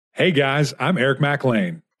Hey guys, I'm Eric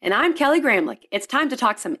McLean. And I'm Kelly Gramlich. It's time to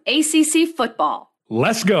talk some ACC football.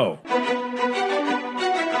 Let's go.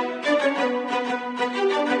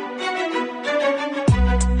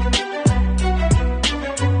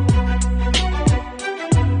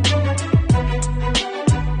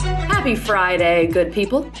 Happy Friday, good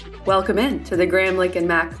people. Welcome in to the Gramlich and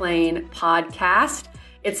McLean podcast.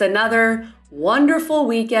 It's another wonderful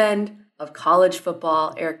weekend of college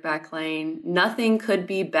football. Eric McLean, nothing could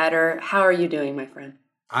be better. How are you doing, my friend?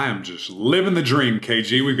 I am just living the dream,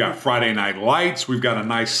 KG. We've got Friday Night Lights. We've got a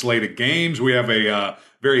nice slate of games. We have a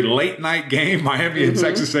very late night game, Miami and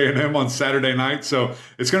Texas A&M on Saturday night. So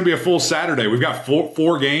it's going to be a full Saturday. We've got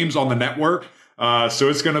four games on the network. So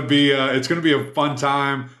it's going to be a fun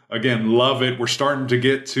time. Again, love it. We're starting to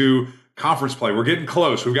get to conference play. We're getting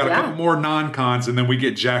close. We've got a couple more non-cons, and then we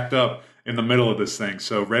get jacked up in the middle of this thing.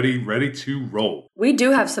 So ready to roll. We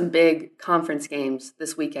do have some big conference games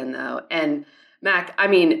this weekend, though. And Mac, I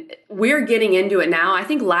mean, we're getting into it now. I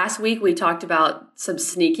think last week we talked about some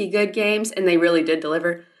sneaky good games, and they really did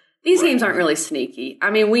deliver. These games aren't really sneaky.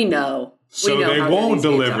 I mean, we know. So they won't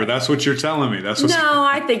deliver. That's what you're telling me. No,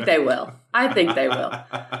 I think they will.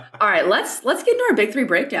 All right, let's get into our Big Three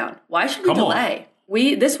breakdown. Why should we delay?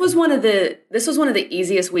 This was one of the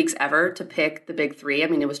easiest weeks ever to pick the Big Three. I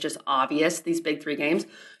mean, it was just obvious, these Big Three games.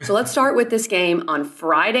 So let's start with this game on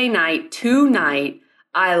Friday night, tonight.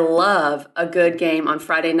 I love a good game on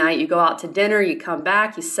Friday night. You go out to dinner, you come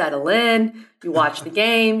back, you settle in, you watch the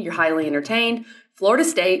game, you're highly entertained. Florida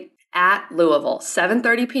State at Louisville,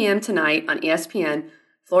 7:30 p.m. tonight on ESPN.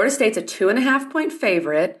 Florida State's a 2.5-point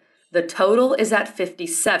favorite. The total is at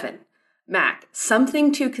 57. Mac,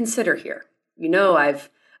 something to consider here. You know I've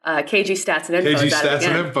KG Stats and Info. KG Stats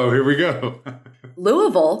and Info, here we go.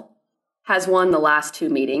 Louisville has won the last 2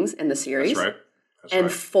 meetings in the series. That's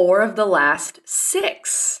right. 4 of the last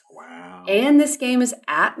 6. Wow. And this game is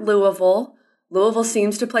at Louisville. Louisville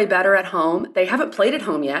seems to play better at home. They haven't played at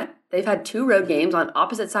home yet. They've had 2 road games on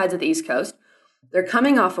opposite sides of the East Coast. They're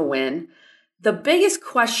coming off a win. The biggest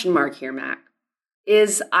question mark here, Mac,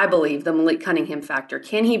 is, I believe, the Malik Cunningham factor.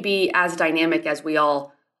 Can he be as dynamic as we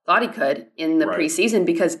all thought he could in the preseason?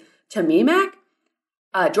 Because to me, Mac,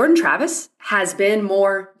 Jordan Travis has been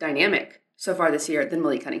more dynamic so far this year than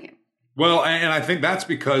Malik Cunningham. Well, and I think that's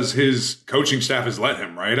because his coaching staff has let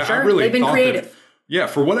him, right? Sure, they've been creative.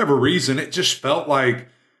 For whatever reason, it just felt like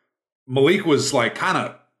Malik was like kind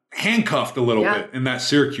of handcuffed a little bit in that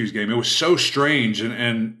Syracuse game. It was so strange.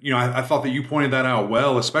 And you know, I thought that you pointed that out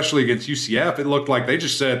well, especially against UCF. It looked like they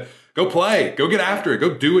just said, go play, go get after it,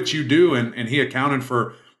 go do what you do. And he accounted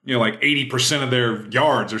for, you know, like 80% of their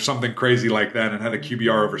yards or something crazy like that and had a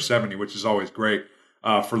QBR over 70, which is always great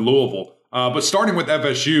for Louisville. But starting with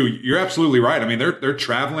FSU, you're absolutely right. I mean, they're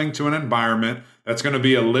traveling to an environment that's going to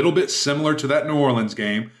be a little bit similar to that New Orleans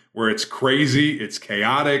game where it's crazy, it's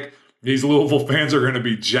chaotic. These Louisville fans are going to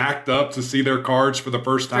be jacked up to see their Cards for the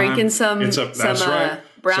first time. Drinking some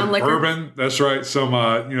brown liquor. Bourbon. That's right. Some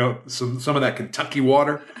of that Kentucky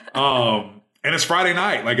water. And it's Friday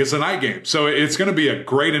night. Like, it's a night game. So it's going to be a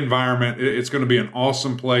great environment. It's going to be an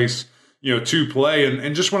awesome place, you know, to play.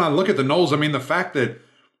 And just when I look at the Noles, I mean, the fact that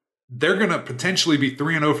they're going to potentially be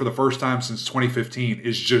 3-0 for the first time since 2015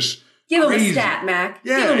 is just Give crazy. Him a stat, Mac.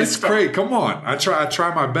 Yeah, it's great. Come on. I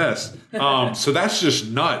try my best. So that's just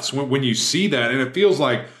nuts when you see that. And it feels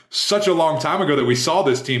like such a long time ago that we saw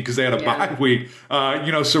this team because they had a bye week.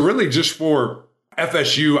 So really just for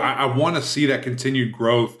FSU, I want to see that continued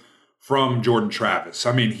growth from Jordan Travis.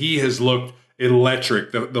 I mean, he has looked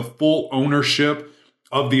electric. The full ownership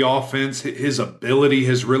of the offense, his ability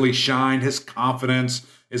has really shined. His confidence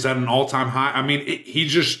is at an all-time high. I mean,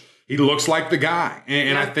 he looks like the guy.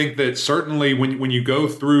 And I think that certainly when you go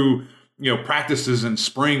through, you know, practices in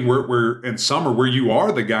spring where in summer where you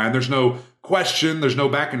are the guy and there's no question, there's no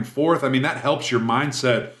back and forth. I mean, that helps your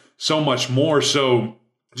mindset so much more. So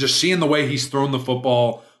just seeing the way he's thrown the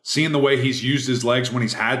football, seeing the way he's used his legs when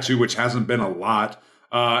he's had to, which hasn't been a lot,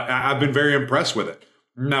 I've been very impressed with it.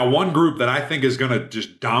 Now, one group that I think is going to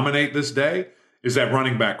just dominate this day is that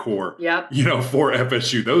running back core, you know, for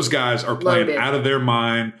FSU. Those guys are playing out of their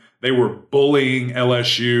mind. They were bullying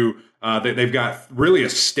LSU. They've got really a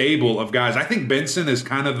stable of guys. I think Benson is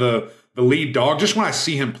kind of the lead dog. Just when I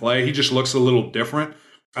see him play, he just looks a little different.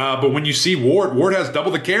 But when you see Ward has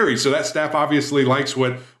double the carries. So that staff obviously likes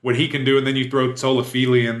what he can do. And then you throw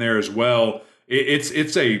Tolafili in there as well.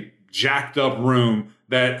 It's a jacked up room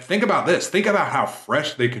that, think about this. Think about how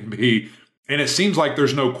fresh they can be. And it seems like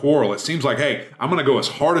there's no quarrel. It seems like, hey, I'm going to go as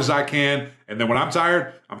hard as I can. And then when I'm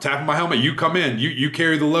tired, I'm tapping my helmet. You come in. You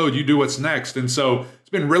carry the load. You do what's next. And so it's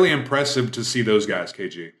been really impressive to see those guys,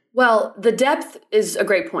 KG. Well, the depth is a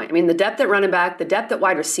great point. I mean, the depth at running back, the depth at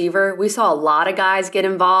wide receiver, we saw a lot of guys get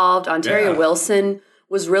involved. Ontario Wilson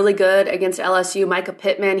was really good against LSU. Micah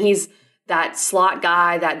Pittman, he's that slot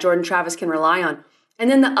guy that Jordan Travis can rely on. And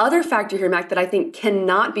then the other factor here, Mac, that I think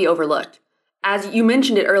cannot be overlooked, as you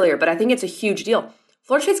mentioned it earlier, but I think it's a huge deal.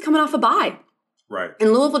 Florida State's coming off a bye. Right.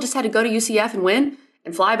 And Louisville just had to go to UCF and win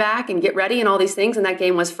and fly back and get ready and all these things. And that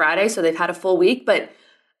game was Friday, so they've had a full week. But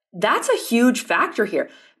that's a huge factor here.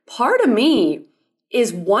 Part of me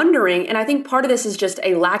is wondering, and I think part of this is just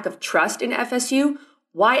a lack of trust in FSU,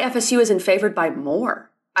 why FSU isn't favored by more.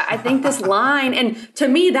 I think this line, and to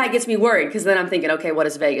me, that gets me worried because then I'm thinking, okay, what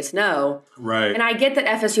does Vegas know? Right. And I get that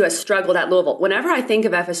FSU has struggled at Louisville. Whenever I think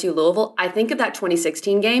of FSU Louisville, I think of that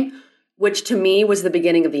 2016 game, which to me was the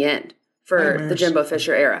beginning of the end for the Jimbo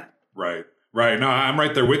Fisher era. Right. Right. No, I'm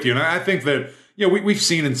right there with you. And I think that, we've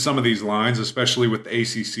seen in some of these lines, especially with the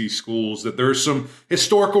ACC schools, that there's some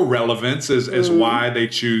historical relevance as why they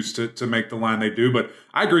choose to make the line they do. But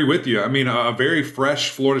I agree with you. I mean, a very fresh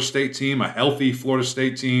Florida State team, a healthy Florida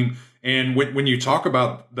State team. And when you talk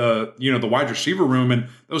about the wide receiver room and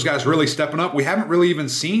those guys really stepping up, we haven't really even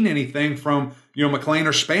seen anything from, McClain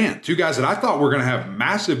or Spann, two guys that I thought were going to have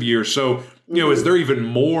massive years. So, is there even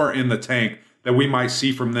more in the tank that we might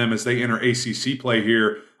see from them as they enter ACC play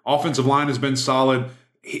here? Offensive line has been solid.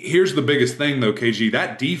 Here's the biggest thing, though, KG.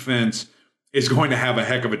 That defense is going to have a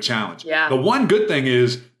heck of a challenge. Yeah. The one good thing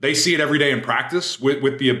is they see it every day in practice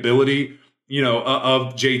with the ability,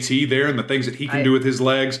 of JT there and the things that he can do with his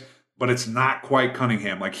legs. But it's not quite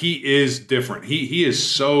Cunningham. Like, he is different. He is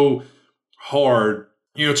so hard,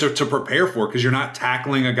 to prepare for because you're not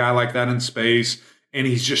tackling a guy like that in space. And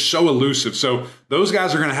he's just so elusive. So those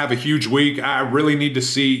guys are going to have a huge week. I really need to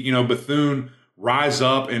see, Bethune rise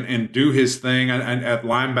up and do his thing at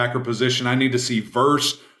linebacker position. I need to see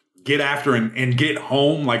Verse get after and get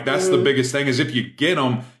home. Like, that's the biggest thing is if you get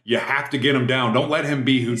him, you have to get him down. Don't let him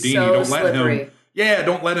be Houdini. Don't let him. Yeah,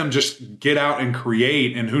 don't let him just get out and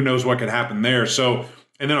create, and who knows what could happen there. So,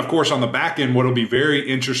 and then, of course, on the back end, what will be very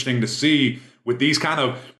interesting to see with these kind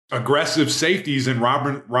of aggressive safeties in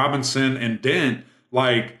Robinson and Dent,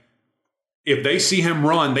 like, if they see him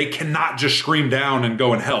run, they cannot just scream down and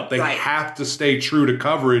go and help. They have to stay true to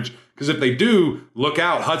coverage because if they do, look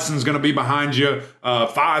out. Hudson's going to be behind you.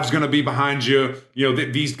 Five's going to be behind you.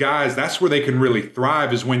 These guys, that's where they can really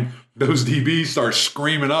thrive is when those DBs start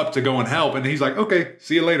screaming up to go and help. And he's like, okay,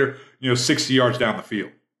 see you later, 60 yards down the field.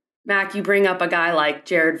 Mac, you bring up a guy like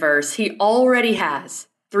Jared Verse. He already has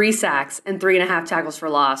 3 sacks and 3.5 tackles for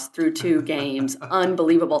loss through 2 games.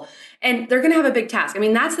 Unbelievable. And they're going to have a big task. I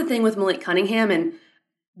mean, that's the thing with Malik Cunningham. And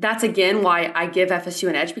that's, again, why I give FSU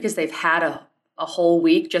an edge because they've had a whole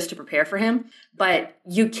week just to prepare for him. But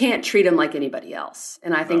you can't treat him like anybody else.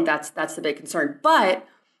 And I think that's the big concern. But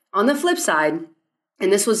on the flip side,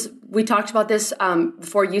 and we talked about this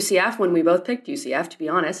before UCF when we both picked UCF, to be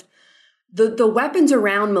honest, the weapons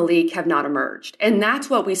around Malik have not emerged. And that's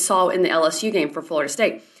what we saw in the LSU game for Florida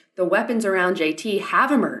State. The weapons around JT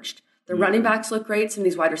have emerged. The running backs look great. Some of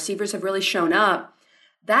these wide receivers have really shown up.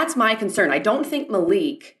 That's my concern. I don't think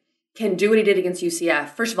Malik can do what he did against UCF.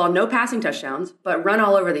 First of all, no passing touchdowns, but run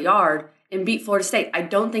all over the yard and beat Florida State. I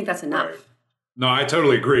don't think that's enough. Right. No, I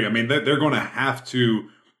totally agree. I mean, they're going to have to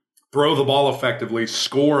throw the ball effectively,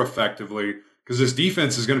 score effectively, because this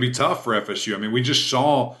defense is going to be tough for FSU. I mean, we just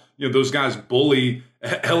saw those guys bully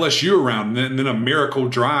LSU around, and then a miracle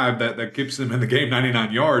drive that keeps them in the game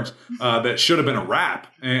 99 yards that should have been a wrap,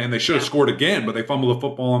 and they should have scored again, but they fumbled the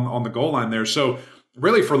football on the goal line there. So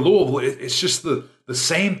really for Louisville, it's just the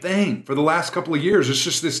same thing for the last couple of years. It's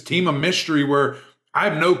just this team of mystery where I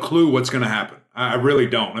have no clue what's going to happen. I really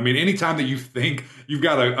don't. I mean, anytime that you think you've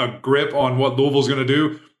got a grip on what Louisville's going to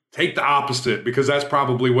do, take the opposite because that's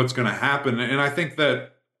probably what's going to happen. And I think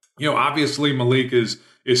that, obviously Malik is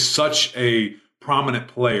such a prominent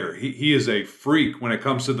player. He is a freak when it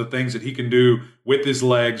comes to the things that he can do with his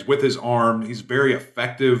legs, with his arm. He's very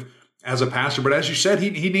effective as a passer. But as you said,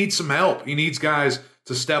 he needs some help. He needs guys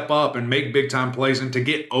to step up and make big-time plays and to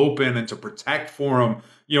get open and to protect for him.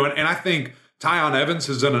 And I think Tyon Evans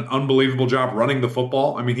has done an unbelievable job running the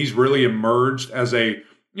football. I mean, he's really emerged as a,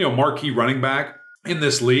 marquee running back in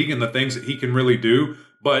this league and the things that he can really do.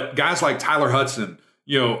 But guys like Tyler Hudson,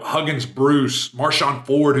 Huggins Bruce, Marshawn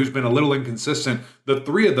Ford, who's been a little inconsistent, the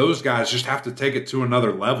 3 of those guys just have to take it to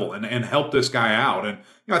another level and help this guy out. And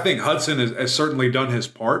I think Hudson has certainly done his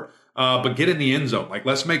part, but get in the end zone. Like,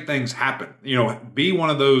 let's make things happen. Be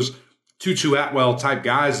one of those Tutu Atwell type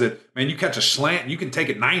guys that, man, you catch a slant, you can take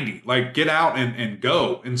it 90. Like, get out and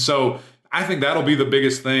go. And so I think that'll be the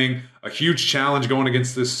biggest thing, a huge challenge going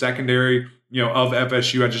against this secondary. of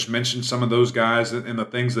FSU. I just mentioned some of those guys and the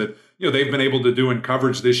things that, they've been able to do in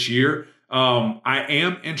coverage this year. I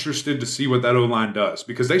am interested to see what that O-line does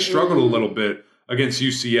because they struggled a little bit against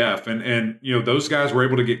UCF. And those guys were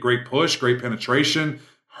able to get great push, great penetration,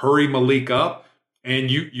 hurry Malik up.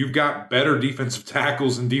 And you've got better defensive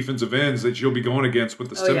tackles and defensive ends that you'll be going against with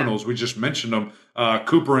the Seminoles. Yeah. We just mentioned them,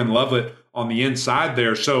 Cooper and Lovett on the inside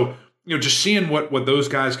there. So, just seeing what those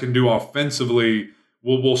guys can do offensively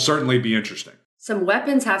will certainly be interesting. Some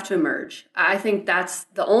weapons have to emerge. I think that's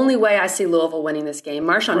the only way I see Louisville winning this game.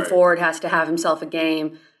 Marshawn Ford has to have himself a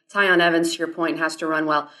game. Tyon Evans, to your point, has to run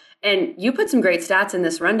well. And you put some great stats in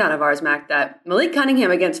this rundown of ours, Mac, that Malik Cunningham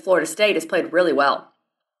against Florida State has played really well.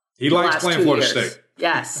 He likes playing Florida State.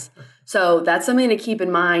 Yes. So that's something to keep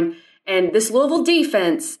in mind. And this Louisville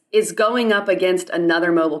defense is going up against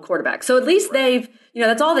another mobile quarterback. So at least they've,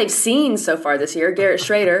 that's all they've seen so far this year. Garrett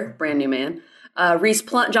Schrader, brand new man. John Reese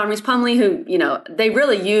Plumlee, who, they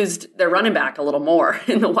really used their running back a little more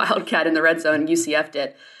in the Wildcat in the red zone. UCF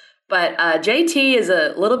did. But JT is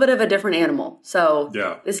a little bit of a different animal. So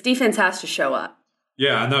this defense has to show up.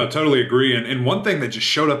 Yeah, no, totally agree. And one thing that just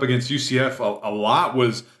showed up against UCF a lot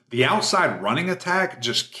was the outside running attack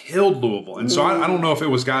just killed Louisville. And so I don't know if it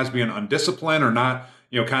was guys being undisciplined or not,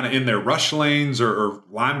 kind of in their rush lanes or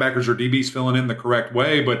linebackers or DBs filling in the correct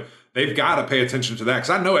way. But they've got to pay attention to that because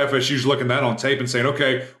I know FSU's looking at that on tape and saying,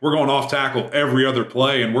 okay, we're going off tackle every other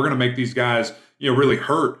play and we're going to make these guys, really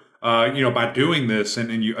hurt, by doing this.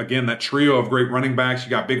 And you, again, that trio of great running backs, you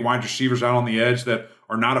got big wide receivers out on the edge that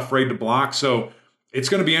are not afraid to block. So it's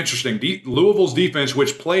going to be interesting. Louisville's defense,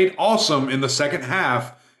 which played awesome in the second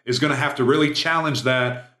half, is going to have to really challenge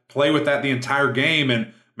that, play with that the entire game.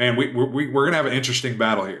 And, man, we're going to have an interesting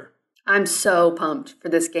battle here. I'm so pumped for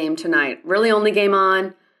this game tonight. Really only game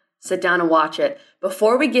on. Sit down and watch it.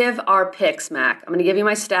 Before we give our picks, Mac, I'm going to give you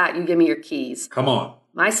my stat. You give me your keys. Come on.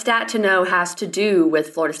 My stat to know has to do with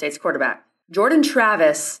Florida State's quarterback. Jordan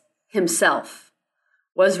Travis himself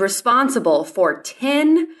was responsible for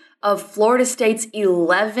 10 of Florida State's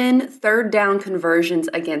 11 third down conversions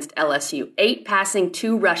against LSU. 8 passing,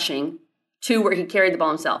 2 rushing, 2 where he carried the ball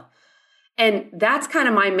himself. And that's kind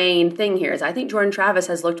of my main thing here is I think Jordan Travis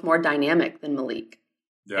has looked more dynamic than Malik.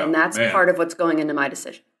 Yeah, and that's part of what's going into my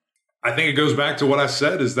decision. I think it goes back to what I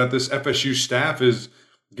said is that this FSU staff is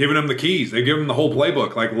giving him the keys. They give him the whole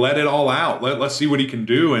playbook. Like, let it all out. Let's see what he can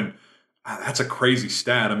do. And that's a crazy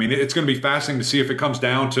stat. I mean, it's going to be fascinating to see if it comes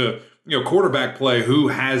down to quarterback play, who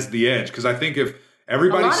has the edge. Because I think if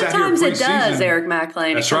everybody sat here preseason. A lot of times it does, Eric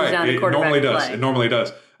McLean. That's right. It normally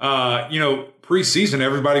does. Preseason,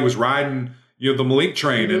 everybody was riding, the Malik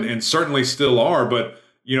train and certainly still are. But,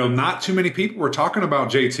 not too many people were talking about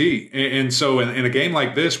JT. And so in a game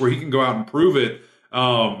like this where he can go out and prove it,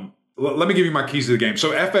 let me give you my keys to the game.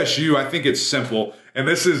 So FSU, I think it's simple. And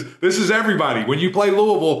this is everybody. When you play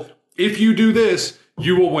Louisville, if you do this,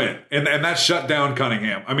 you will win. And that's shut down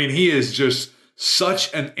Cunningham. I mean, he is just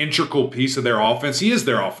such an integral piece of their offense. He is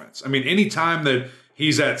their offense. I mean, anytime that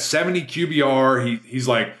he's at 70 QBR, he's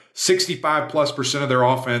like 65+% of their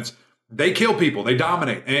offense, they kill people. They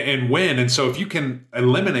dominate and win. And so if you can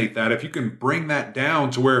eliminate that, if you can bring that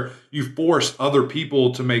down to where you force other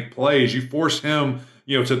people to make plays, you force him,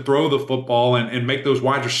 to throw the football and make those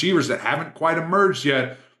wide receivers that haven't quite emerged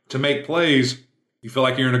yet to make plays, you feel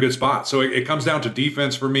like you're in a good spot. So it comes down to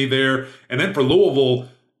defense for me there. And then for Louisville,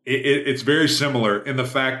 it's very similar in the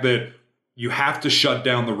fact that you have to shut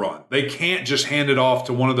down the run. They can't just hand it off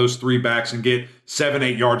to one of those 3 backs and get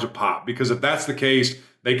 7-8 yards a pop. Because if that's the case,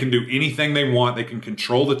 they can do anything they want. They can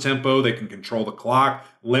control the tempo. They can control the clock,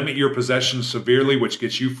 limit your possessions severely, which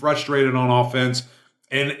gets you frustrated on offense.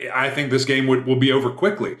 And I think this game will be over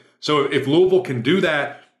quickly. So if Louisville can do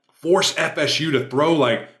that, force FSU to throw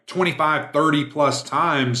like 25, 30+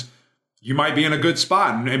 times, you might be in a good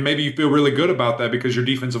spot. And maybe you feel really good about that because your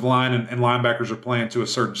defensive line and linebackers are playing to a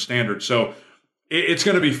certain standard. So it's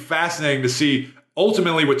going to be fascinating to see,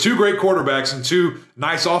 ultimately, with 2 great quarterbacks and 2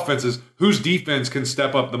 nice offenses, whose defense can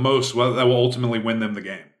step up the most that will ultimately win them the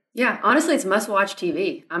game. Yeah, honestly, it's must-watch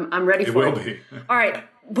TV. I'm ready for it. It will be. All right,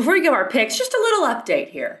 before we give our picks, just a little update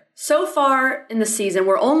here. So far in the season,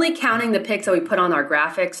 we're only counting the picks that we put on our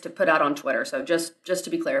graphics to put out on Twitter. So just to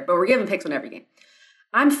be clear, but we're giving picks on every game.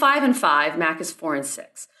 I'm 5-5. Mac is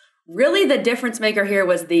 4-6. Really, the difference maker here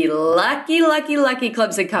was the lucky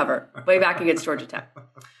Clemson cover way back against Georgia Tech.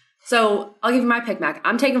 So I'll give you my pick, Mac.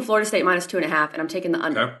 I'm taking Florida State -2.5, and I'm taking the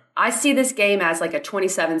under. Okay. I see this game as like a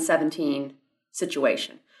 27-17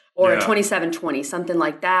 situation or a 27-20, something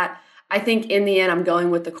like that. I think in the end, I'm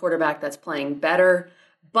going with the quarterback that's playing better.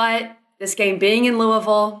 But this game being in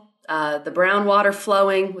Louisville, the brown water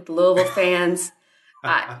flowing with the Louisville fans.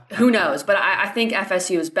 Who knows? But I think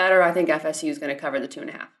FSU is better. I think FSU is going to cover the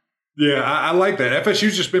 2.5. Yeah, I like that.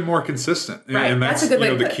 FSU's just been more consistent. Right. And that's a good way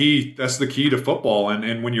to the put key. That's the key to football.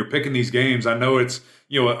 And when you're picking these games, I know it's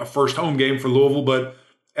a first home game for Louisville, but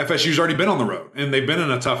FSU's already been on the road and they've been in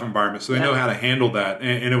a tough environment, so they know how to handle that.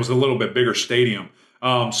 And it was a little bit bigger stadium.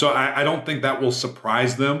 So I don't think that will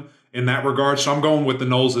surprise them in that regard. So I'm going with the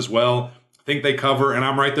Noles as well. I think they cover, and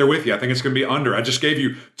I'm right there with you. I think it's going to be under. I just gave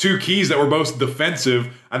you two keys that were both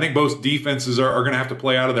defensive. I think both defenses are going to have to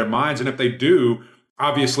play out of their minds. And if they do,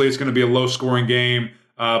 obviously it's going to be a low-scoring game.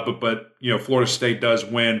 But Florida State does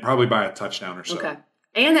win probably by a touchdown or so. Okay.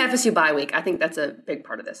 And the FSU bye week. I think that's a big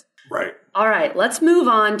part of this. Right. All right, let's move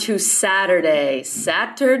on to Saturday.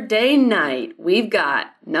 Saturday night, we've got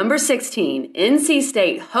number 16, NC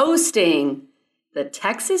State hosting the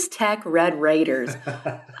Texas Tech Red Raiders.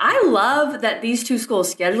 I love that these two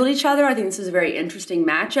schools scheduled each other. I think this is a very interesting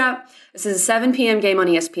matchup. This is a 7 p.m. game on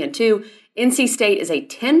ESPN2. NC State is a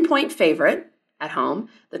 10-point favorite at home.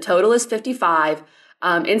 The total is 55.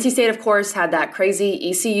 NC State, of course, had that crazy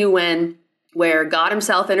ECU win where God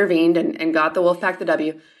himself intervened and got the Wolfpack the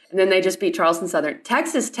W. And then they just beat Charleston Southern.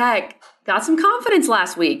 Texas Tech got some confidence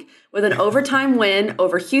last week with an overtime win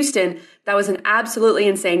over Houston. That was an absolutely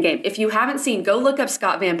insane game. If you haven't seen, go look up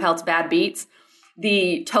Scott Van Pelt's Bad Beats.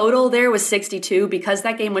 The total there was 62. Because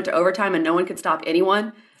that game went to overtime and no one could stop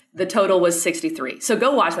anyone, the total was 63. So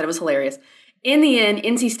go watch that. It was hilarious. In the end,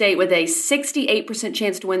 NC State with a 68%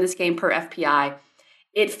 chance to win this game per FPI.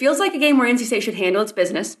 It feels like a game where NC State should handle its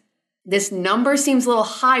business. This number seems a little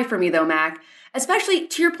high for me, though, Mac, especially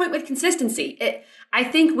to your point with consistency. I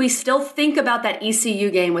think we still think about that ECU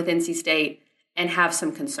game with NC State and have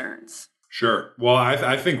some concerns. Sure. Well,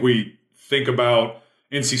 I think we think about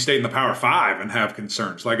NC State in the Power Five and have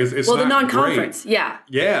concerns. Like it's well, not the non-conference, great. yeah.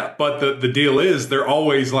 Yeah, but the deal is they're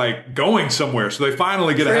always like going somewhere. So they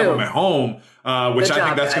finally get to have them at home, which I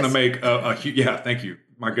think that's going to make a huge, thank you.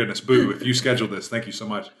 My goodness, boo. If you scheduled this, thank you so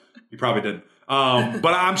much. You probably didn't.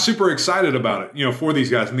 But I'm super excited about it, for these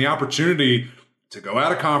guys and the opportunity to go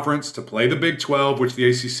out of conference, to play the Big 12, which the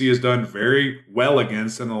ACC has done very well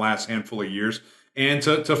against in the last handful of years, and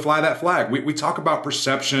to fly that flag. We talk about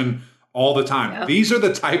perception all the time. Yeah. These are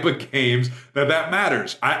the type of games that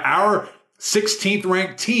matters. Our 16th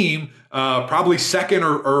ranked team, probably second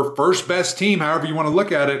or first best team, however you want to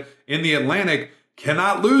look at it, in the Atlantic,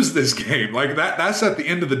 cannot lose this game. Like that's at the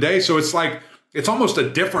end of the day. So it's like, it's almost a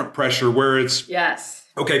different pressure where it's,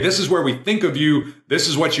 okay, this is where we think of you. This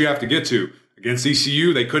is what you have to get to. Against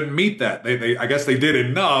ECU, they couldn't meet that. They I guess they did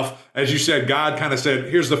enough. As you said, God kind of said,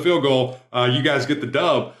 here's the field goal. You guys get the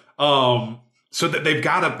dub. So that they've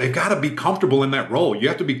got to be comfortable in that role. You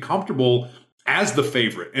have to be comfortable as the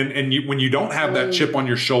favorite. And when you don't have that chip on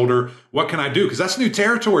your shoulder, what can I do? Because that's new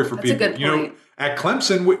territory for people. That's a good point. At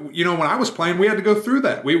Clemson, when I was playing, we had to go through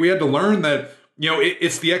that. We had to learn that,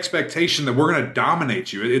 it's the expectation that we're going to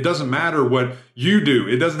dominate you. It doesn't matter what you do.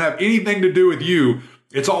 It doesn't have anything to do with you.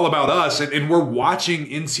 It's all about us. And we're watching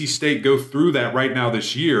NC State go through that right now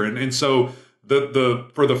this year. And so the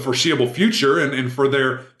for the foreseeable future and for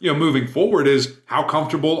their, moving forward is how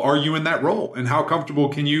comfortable are you in that role? And how comfortable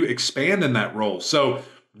can you expand in that role? So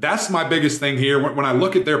that's my biggest thing here. When I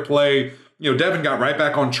look at their play, Devin got right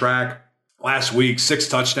back on track last week, 6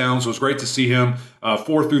 touchdowns. It was great to see him. 4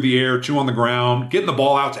 through the air, 2 on the ground, getting the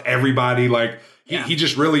ball out to everybody. Like he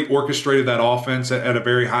just really orchestrated that offense at a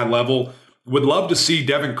very high level. Would love to see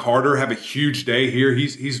Devin Carter have a huge day here.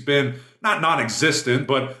 He's been not non-existent,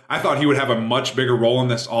 but I thought he would have a much bigger role in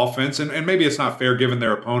this offense. And maybe it's not fair given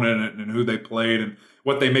their opponent and who they played and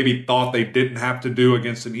what they maybe thought they didn't have to do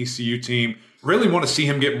against an ECU team. Really want to see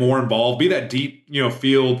him get more involved, be that deep,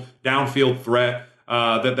 field, downfield threat.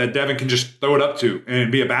 That Devin can just throw it up to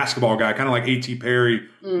and be a basketball guy, kind of like A.T. Perry,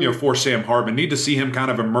 for Sam Hartman. Need to see him kind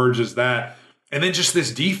of emerge as that. And then just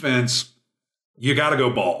this defense, you got to go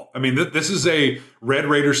ball. I mean, this is a Red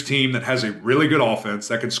Raiders team that has a really good offense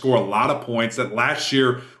that can score a lot of points, that last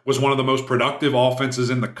year was one of the most productive offenses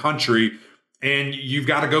in the country. And you've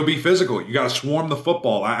got to go be physical. You got to swarm the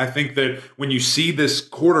football. I think that when you see this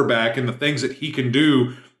quarterback and the things that he can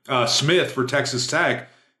do, Smith for Texas Tech,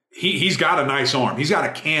 He's got a nice arm. He's got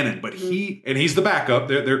a cannon, but he's the backup.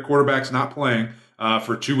 Their quarterback's not playing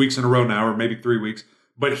for 2 weeks in a row now, or maybe 3 weeks.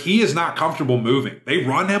 But he is not comfortable moving. They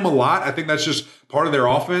run him a lot. I think that's just part of their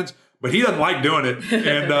offense. But he doesn't like doing it.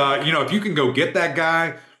 And, if you can go get that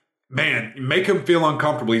guy, man, make him feel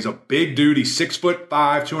uncomfortable. He's a big dude. He's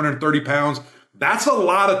 6'5", 230 pounds. That's a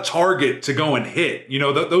lot of target to go and hit. You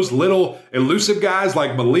know, those little elusive guys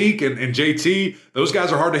like Malik and JT, those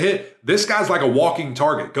guys are hard to hit. This guy's like a walking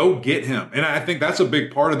target. Go get him. And I think that's a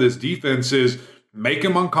big part of this defense is make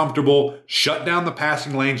him uncomfortable, shut down the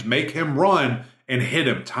passing lanes, make him run, and hit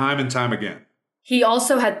him time and time again. He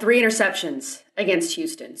also had 3 interceptions against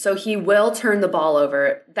Houston, so he will turn the ball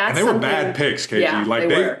over. And they were bad picks, KG. Yeah,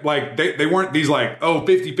 they weren't these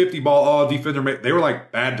 50-50 ball, defender. They were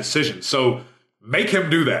like bad decisions. So make him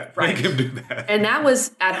do that. Right. Make him do that. And that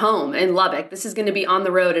was at home in Lubbock. This is going to be on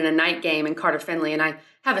the road in a night game in Carter Finley, and I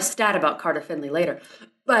have a stat about Carter Finley later.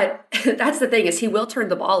 But that's the thing is he will turn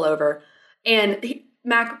the ball over. And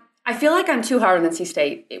Mac, I feel like I'm too hard on NC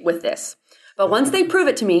State with this. But once they prove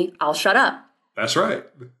it to me, I'll shut up. That's right.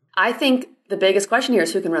 I think the biggest question here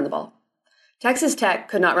is who can run the ball. Texas Tech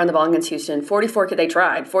could not run the ball against Houston. They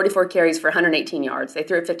tried 44 carries for 118 yards. They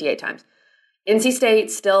threw it 58 times. NC State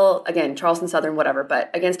still, again, Charleston Southern, whatever, but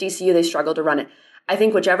against ECU, they struggled to run it. I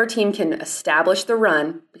think whichever team can establish the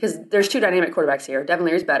run, because there's 2 dynamic quarterbacks here. Devin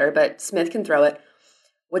Leary's better, but Smith can throw it.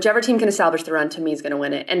 Whichever team can establish the run, to me, is going to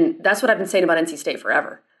win it. And that's what I've been saying about NC State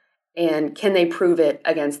forever. And can they prove it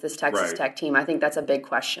against this Texas Tech team? I think that's a big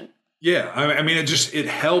question. Yeah, I mean, it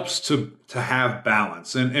helps to have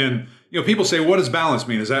balance. And you know, people say, what does balance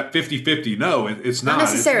mean? Is that 50-50? No, it's not. Not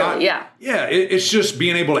necessarily, yeah. Yeah, it's just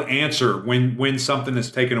being able to answer when something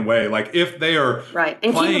is taken away. Like if they are right,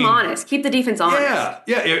 and keep them honest. Keep the defense honest. Yeah.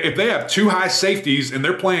 If they have 2 high safeties and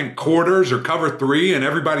they're playing quarters or cover 3 and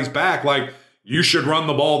everybody's back, like you should run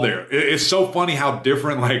the ball there. It's so funny how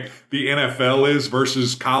different like the NFL is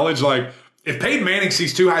versus college. Like if Peyton Manning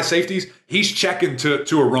sees 2 high safeties, he's checking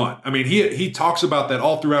to a run. I mean, he talks about that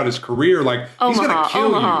all throughout his career. Like he's going to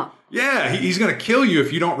kill you. Yeah, he's going to kill you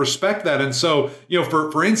if you don't respect that. And so, you know, for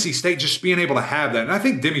NC State, just being able to have that. And I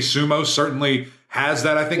think Demi Sumo certainly has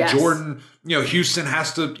that. I think Jordan, you know, Houston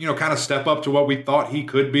has to, you know, kind of step up to what we thought he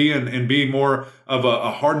could be and be more of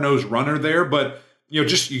a hard-nosed runner there. But, you know,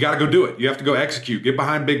 just you got to go do it. You have to go execute. Get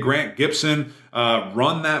behind Big Grant Gibson,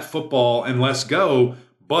 run that football, and let's go.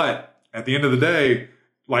 But at the end of the day,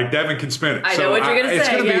 like Devin can spin it. I know what you're going to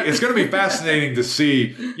say. It's going to be fascinating to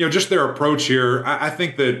see, you know, just their approach here. I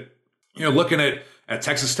think that, you know, looking at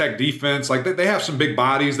Texas Tech defense, like they have some big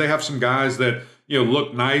bodies. They have some guys that, you know,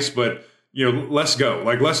 look nice, but, you know, let's go.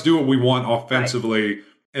 Like, let's do what we want offensively. Right.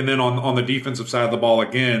 And then on the defensive side of the ball,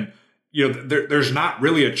 again, you know, there's not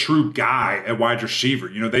really a true guy at wide receiver.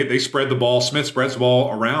 You know, they spread the ball. Smith spreads the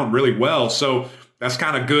ball around really well. So that's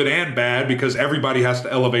kind of good and bad because everybody has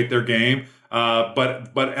to elevate their game.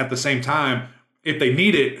 But at the same time, if they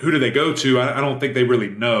need it, who do they go to? I don't think they really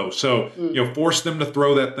know. So, you know, force them to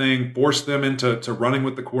throw that thing, force them into running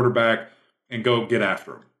with the quarterback and go get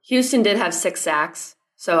after them. Houston did have 6 sacks.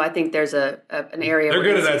 So I think there's an area. They're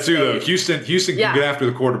good at that too, though. Houston can get after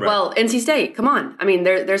the quarterback. Well, NC State, come on. I mean,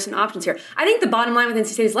 there's some options here. I think the bottom line with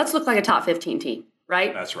NC State is let's look like a top 15 team,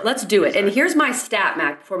 right? That's right. Let's do it. Exactly. And here's my stat,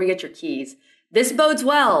 Mac, before we get your keys. This bodes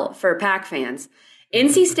well for Pac fans.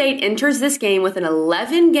 NC State enters this game with an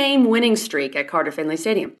 11-game winning streak at Carter Finley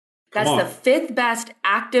Stadium. That's the 5th best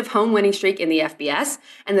active home winning streak in the FBS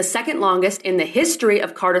and the 2nd longest in the history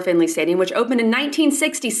of Carter Finley Stadium, which opened in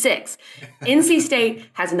 1966. NC State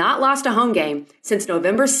has not lost a home game since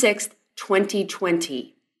November 6th,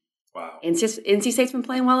 2020. Wow. NC State's been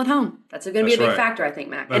playing well at home. That's going to be a big factor, I think,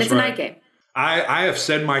 Mac. And it's a night game. I have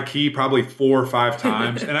said my key probably 4 or 5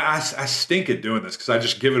 times, and I stink at doing this because I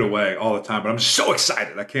just give it away all the time. But I'm just so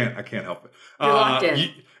excited, I can't help it. You're locked in.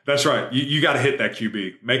 That's right. You got to hit that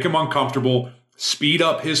QB, make him uncomfortable, speed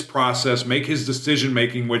up his process, make his decision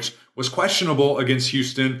making, which was questionable against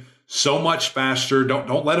Houston, so much faster.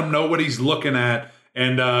 Don't let him know what he's looking at,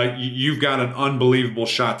 and you've got an unbelievable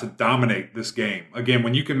shot to dominate this game. Again,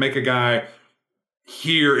 when you can make a guy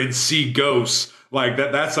hear and see ghosts. Like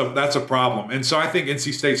that's a problem. And so I think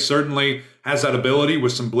NC State certainly has that ability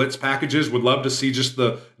with some blitz packages. Would love to see just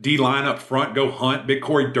the D line up front, go hunt, big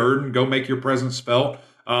Corey Durden, go make your presence felt.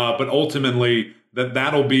 But ultimately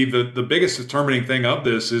that'll be the biggest determining thing of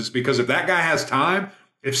this is because if that guy has time,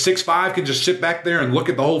 if 6'5" can just sit back there and look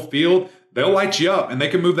at the whole field, they'll light you up and they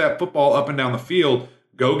can move that football up and down the field.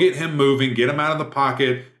 Go get him moving, get him out of the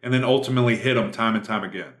pocket, and then ultimately hit him time and time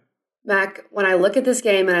again. Mac, when I look at this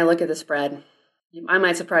game and I look at the spread, I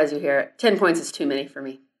might surprise you here. 10 points is too many for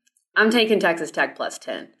me. I'm taking Texas Tech plus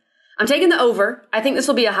 10. I'm taking the over. I think this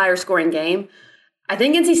will be a higher scoring game. I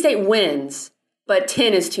think NC State wins, but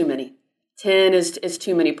 10 is too many. 10 is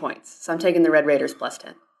too many points. So I'm taking the Red Raiders plus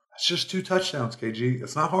 10. That's just 2 touchdowns, KG.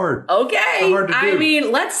 It's not hard. Okay. It's not hard to do. I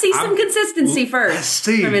mean, let's see some consistency first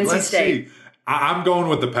from NC State. I'm going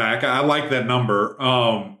with the Pack. I like that number.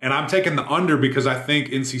 And I'm taking the under because I think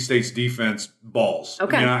NC State's defense balls.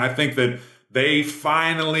 Okay. I think that they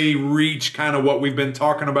finally reach kind of what we've been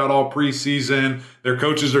talking about all preseason. Their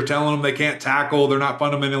coaches are telling them they can't tackle. They're not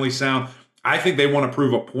fundamentally sound. I think they want to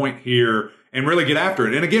prove a point here and really get after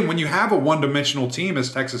it. And again, when you have a one-dimensional team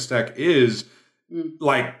as Texas Tech is,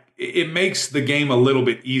 like, it makes the game a little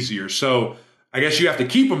bit easier. So I guess you have to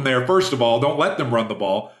keep them there, first of all. Don't let them run the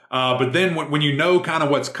ball. But then when you know kind of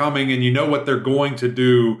what's coming and you know what they're going to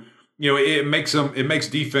do, it makes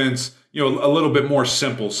defense, a little bit more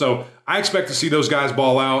simple. So I expect to see those guys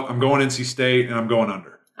ball out. I'm going NC State and I'm going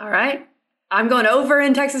under. All right. I'm going over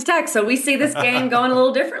in Texas Tech. So we see this game going a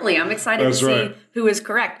little differently. I'm excited to see who is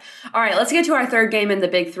correct. All right, let's get to our third game in the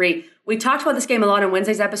Big Three. We talked about this game a lot on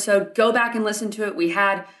Wednesday's episode. Go back and listen to it. We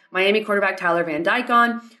had Miami quarterback Tyler Van Dyke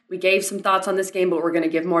on. We gave some thoughts on this game, but we're going to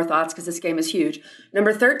give more thoughts because this game is huge.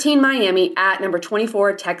 Number 13, Miami at number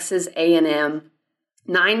 24, Texas A&M.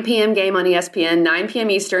 9 p.m. game on ESPN, 9 p.m.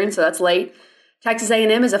 Eastern, so that's late. Texas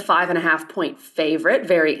A&M is a 5.5-point favorite.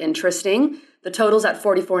 Very interesting. The total's at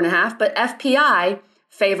 44.5, but FPI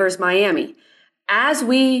favors Miami. As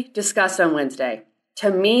we discussed on Wednesday,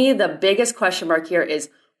 to me, the biggest question mark here is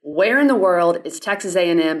where in the world is Texas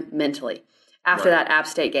A&M mentally after that App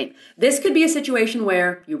State game? This could be a situation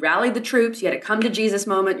where you rallied the troops, you had a come to Jesus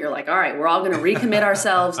moment. You're like, all right, we're all going to recommit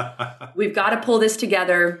ourselves. We've got to pull this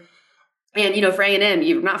together. And, for A&M,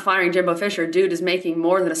 you're not firing Jimbo Fisher. Dude is making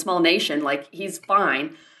more than a small nation. Like, he's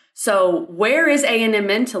fine. So where is A&M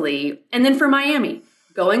mentally? And then for Miami,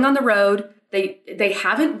 going on the road, they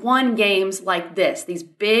haven't won games like this, these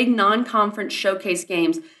big non-conference showcase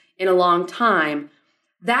games in a long time.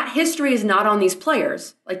 That history is not on these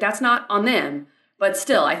players. Like, that's not on them. But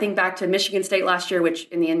still, I think back to Michigan State last year, which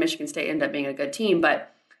in the end, Michigan State ended up being a good team.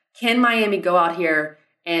 But can Miami go out here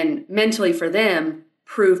and mentally for them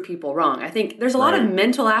prove people wrong? I think there's a lot of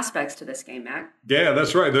mental aspects to this game, Mac. Yeah,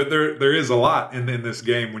 that's right. There is a lot in this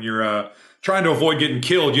game. When you're trying to avoid getting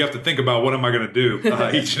killed, you have to think about what am I going to do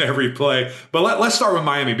each and every play. But let's start with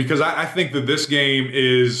Miami because I think that this game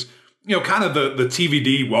is, kind of the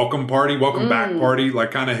TVD welcome back party,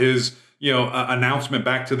 like kind of his, announcement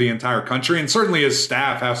back to the entire country. And certainly his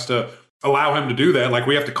staff has to allow him to do that. Like,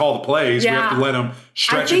 we have to call the plays. Yeah. We have to let him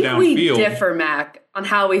stretch it downfield. I think we differ, Mac, on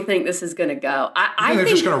how we think this is going to go. I think they're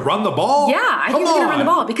just going to run the ball? Yeah, I think they're going to run the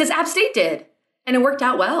ball because App State did, and it worked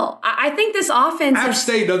out well. I think this offense... App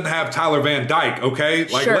State doesn't have Tyler Van Dyke, okay?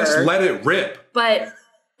 Like, let's let it rip.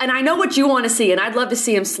 And I know what you want to see, and I'd love to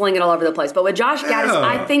see him sling it all over the place. But with Josh Gaddis,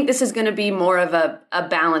 I think this is going to be more of a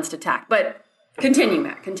balanced attack. But continue,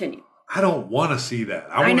 Matt, continue. I don't want to see that.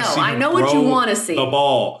 I know what you want to see. The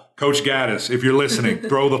ball. Coach Gaddis, if you're listening,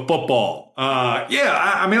 throw the football.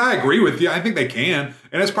 I agree with you. I think they can,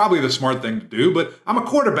 and it's probably the smart thing to do. But I'm a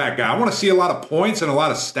quarterback guy. I want to see a lot of points and a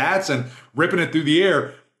lot of stats and ripping it through the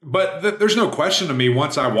air. But there's no question to me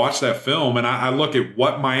once I watch that film and I look at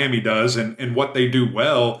what Miami does and what they do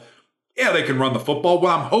well, yeah, they can run the football.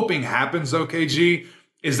 What I'm hoping happens, though, KG,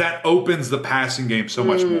 is that opens the passing game so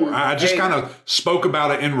much more. I just kind of spoke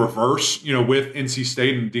about it in reverse, with NC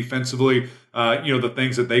State and defensively, the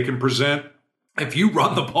things that they can present. If you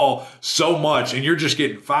run the ball so much and you're just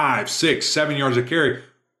getting 5, 6, 7 yards of carry,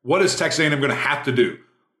 what is Texas A&M going to have to do?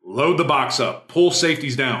 Load the box up, pull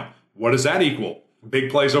safeties down. What does that equal?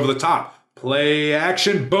 Big plays over the top. Play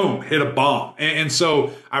action, boom, hit a bomb. And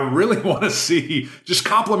so I really want to see just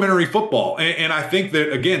complimentary football. And I think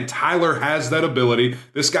that, again, Tyler has that ability.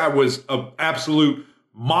 This guy was an absolute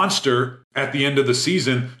monster at the end of the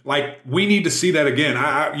season. Like, we need to see that again.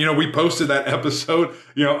 We posted that episode,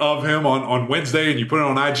 of him on Wednesday, and you put it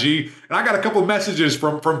on IG. And I got a couple of messages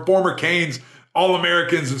from former Canes,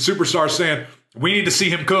 All-Americans, and superstars saying, we need to see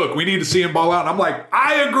him cook. We need to see him ball out. And I'm like,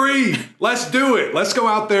 I agree. Let's do it. Let's go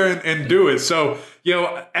out there and do it. So,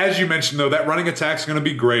 as you mentioned, though, that running attack's going to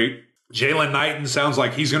be great. Jalen Knighton sounds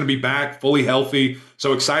like he's going to be back fully healthy.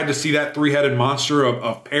 So excited to see that three-headed monster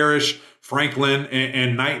of Parrish, Franklin,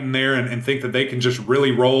 and Knighton there and think that they can just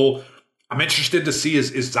really roll. I'm interested to see,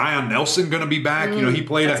 is Zion Nelson going to be back? He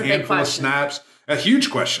played a handful of snaps. A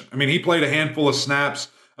huge question. I mean, he played a handful of snaps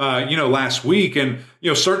last week. And,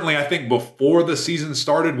 certainly I think before the season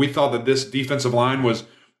started, we thought that this defensive line was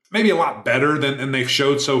maybe a lot better than they've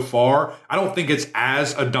showed so far. I don't think it's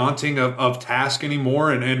as a daunting of task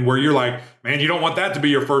anymore. And where you're like, man, you don't want that to be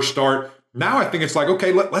your first start. Now I think it's like,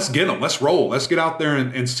 okay, let's get him. Let's roll. Let's get out there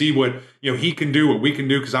and see what, he can do, what we can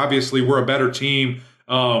do. Because obviously we're a better team.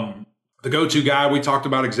 The go-to guy, we talked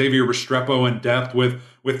about Xavier Restrepo in depth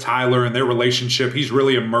with Tyler and their relationship. He's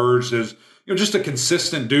really emerged as, just a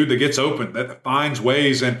consistent dude that gets open, that finds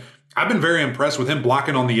ways. And I've been very impressed with him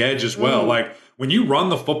blocking on the edge as well. Like when you run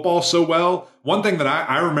the football so well, one thing that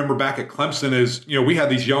I remember back at Clemson is, we had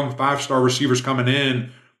these young 5-star receivers coming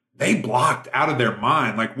in. They blocked out of their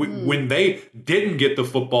mind. Like when they didn't get the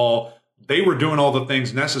football, they were doing all the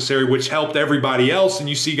things necessary, which helped everybody else. And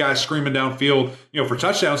you see guys screaming downfield, for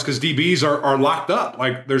touchdowns because DBs are locked up.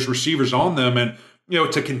 Like there's receivers on them. And,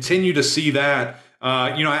 to continue to see that,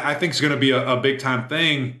 I think is going to be a big time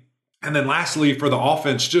thing. And then lastly, for the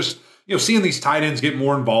offense, just, seeing these tight ends get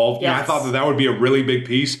more involved. Yes. I thought that would be a really big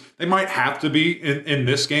piece. They might have to be in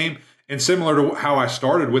this game. And similar to how I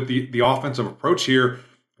started with the offensive approach here,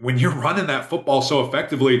 when you're running that football so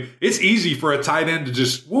effectively, it's easy for a tight end to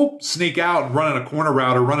just sneak out and running a corner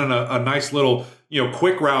route or running a nice little,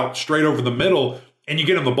 quick route straight over the middle, and you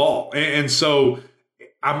get him the ball. And so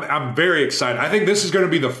I'm very excited. I think this is going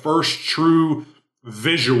to be the first true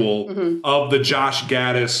visual of the Josh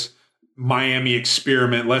Gaddis Miami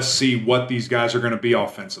experiment. Let's see what these guys are going to be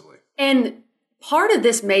offensively. And part of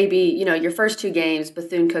this may be, your first 2 games,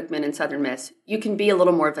 Bethune-Cookman and Southern Miss, you can be a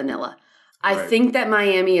little more vanilla. I think that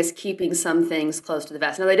Miami is keeping some things close to the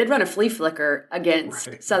vest. Now, they did run a flea flicker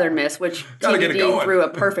against Southern Miss, which TBD threw a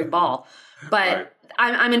perfect ball. But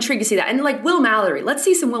I'm intrigued to see that. And like Will Mallory, let's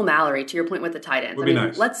see some Will Mallory, to your point with the tight ends.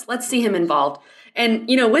 Nice. Let's see him involved. And,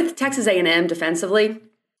 with Texas A&M defensively,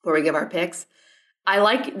 before we give our picks,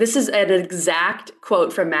 this is an exact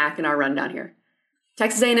quote from Mac in our rundown here.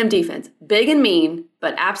 Texas A&M defense, big and mean,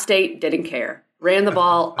 but App State didn't care. Ran the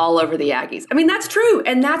ball all over the Aggies. I mean, that's true.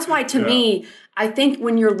 And that's why, to me, I think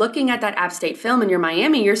when you're looking at that App State film and you're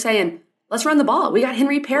Miami, you're saying, let's run the ball. We got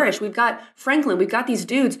Henry Parrish. We've got Franklin. We've got these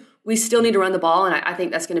dudes. We still need to run the ball. And I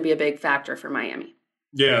think that's going to be a big factor for Miami.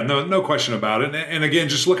 Yeah, no question about it. And again,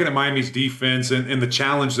 just looking at Miami's defense and the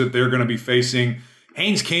challenge that they're going to be facing,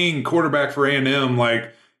 Haynes King, quarterback for A&M,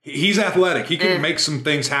 like, he's athletic. He can make some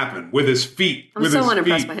things happen with his feet. I'm so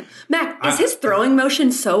unimpressed by him. Mac, is his throwing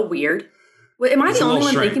motion so weird? Am I the only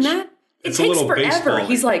one thinking that? It takes forever. Baseball.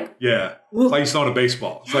 He's like, it's like he's throwing a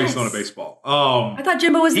baseball. It's like he's throwing a baseball. I thought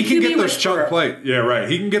Jimbo was the QB. He can get those chunk plays. Yeah, right.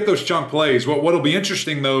 He can get those chunk plays. What'll be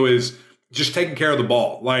interesting though is just taking care of the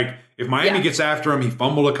ball. Like if Miami gets after him, he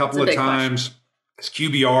fumbled a couple of times. His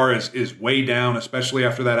QBR is way down, especially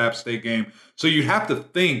after that App State game. So you have to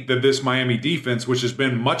think that this Miami defense, which has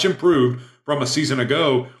been much improved from a season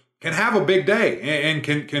ago, can have a big day and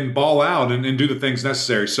can ball out and do the things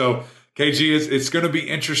necessary. So KG, it's going to be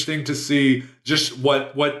interesting to see just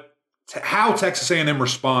how Texas A&M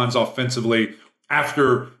responds offensively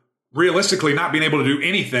after realistically not being able to do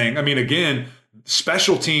anything. I mean, again,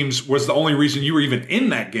 special teams was the only reason you were even in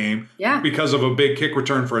that game because of a big kick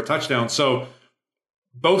return for a touchdown. So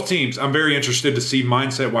both teams, I'm very interested to see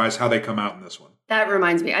mindset-wise how they come out in this one. That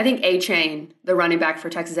reminds me. I think A-Chain, the running back for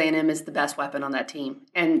Texas A&M, is the best weapon on that team,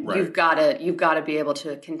 and you've got to be able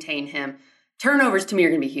to contain him. Turnovers to me are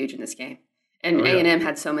going to be huge in this game, and A&M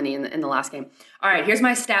had so many in the last game. All right, here's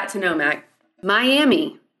my stat to know, Mac.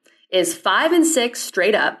 Miami is 5-6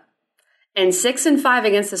 straight up, and 6-5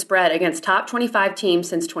 against the spread against top 25 teams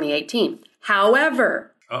since 2018.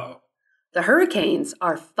 However, the Hurricanes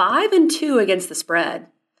are 5-2 against the spread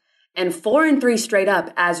and 4-3 straight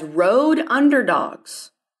up as road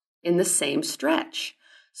underdogs in the same stretch.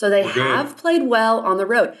 So they have played well on the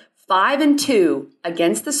road. 5-2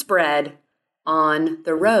 against the spread on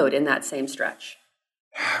the road in that same stretch.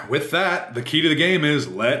 With that, the key to the game is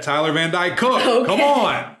let Tyler Van Dyke cook. Okay. Come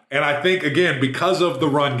on. And I think, again, because of the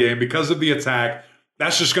run game, because of the attack,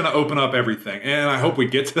 that's just going to open up everything. And I hope we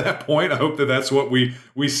get to that point. I hope that that's what we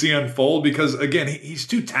see unfold because, again, he's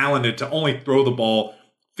too talented to only throw the ball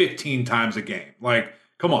 15 times a game. Like,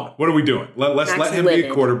 come on. What are we doing? Let's let him be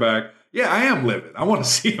a quarterback. Yeah, I am livid. I want to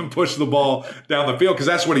see him push the ball down the field because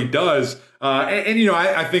that's what he does.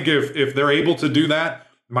 I think if they're able to do that,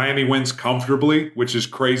 Miami wins comfortably, which is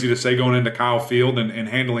crazy to say going into Kyle Field and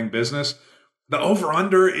handling business. The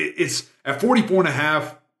over-under, it's at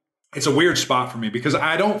 44.5. It's a weird spot for me because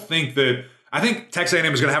I think Texas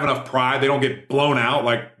A&M is going to have enough pride. They don't get blown out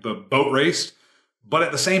like the boat race. But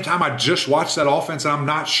at the same time, I just watched that offense, and I'm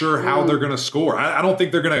not sure how they're going to score. I don't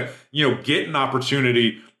think they're going to, get an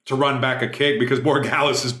opportunity to run back a kick because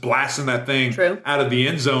Borregales is blasting that thing out of the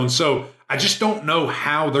end zone. So I just don't know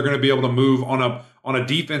how they're going to be able to move on a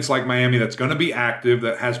defense like Miami that's going to be active,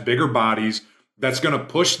 that has bigger bodies, that's going to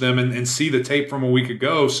push them and see the tape from a week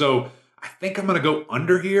ago. So I think I'm going to go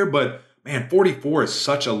under here, but man, 44 is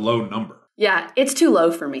such a low number. Yeah, it's too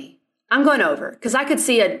low for me. I'm going over because I could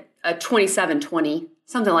see a 27-20,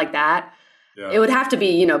 something like that. Yeah. It would have to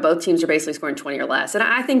be, both teams are basically scoring 20 or less. And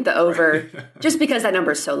I think the over, just because that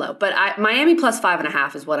number is so low. But Miami plus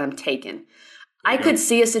 5.5 is what I'm taking. I could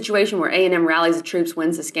see a situation where A&M rallies the troops,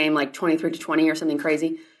 wins this game like 23-20 or something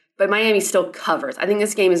crazy, but Miami still covers. I think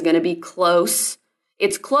this game is going to be close.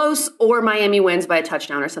 It's close, or Miami wins by a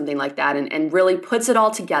touchdown or something like that, and really puts it all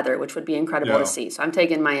together, which would be incredible to see. So I'm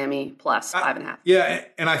taking Miami plus 5.5. Yeah,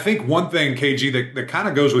 and I think one thing, KG, that kind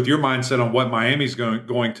of goes with your mindset on what Miami's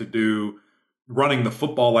going to do running the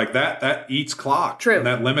football like that eats clock. True. And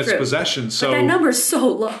that limits possession. So but that number's so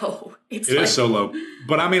low. It is so low.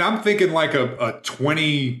 But I mean, I'm thinking like a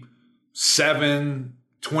 27,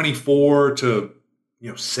 24 to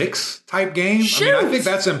 6 type game. Shoot. I mean, I think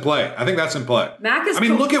that's in play. Mac is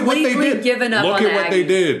look at what they did. Given up look on at what they Aggies.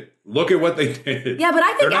 did. Look at what they did. Yeah, but I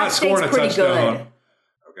think they're not App State's scoring a pretty touchdown.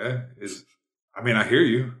 good. Okay. I hear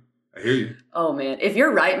you. Oh man, if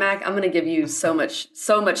you're right, Mac, I'm going to give you so much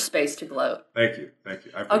space to gloat. Thank you.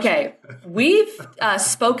 Okay, we've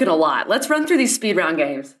spoken a lot. Let's run through these speed round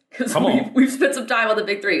games because we've spent some time on the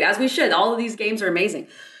big three, as we should. All of these games are amazing.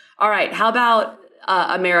 All right, how about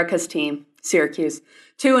America's team, Syracuse,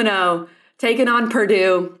 2-0, taking on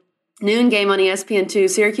Purdue. Noon game on ESPN2.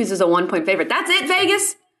 Syracuse is a 1-point favorite. That's it,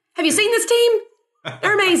 Vegas. Have you seen this team?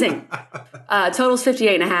 They're amazing. Total's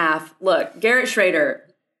 58.5. Look, Garrett Schrader.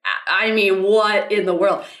 I mean, what in the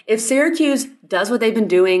world? If Syracuse does what they've been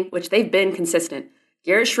doing, which they've been consistent,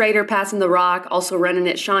 Garrett Schrader passing the rock, also running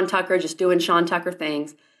it, Sean Tucker just doing Sean Tucker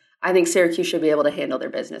things, I think Syracuse should be able to handle their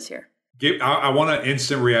business here. I want an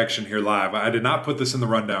instant reaction here live. I did not put this in the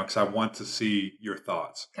rundown because I want to see your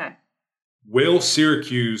thoughts. Okay. Will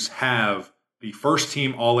Syracuse have the first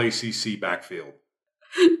team All-ACC backfield?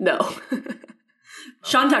 No.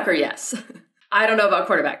 Sean Tucker, yes. I don't know about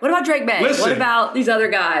quarterback. What about Drake May? Listen, what about these other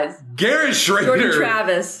guys? Garrett Schrader. Jordan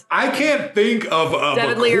Travis. I can't think of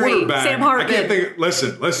Devin a Leary, quarterback. Sam Hartman. I can't think.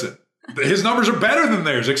 Listen. His numbers are better than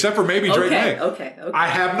theirs, except for maybe Drake May. Okay. I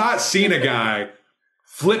have not seen a guy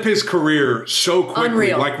flip his career so quickly.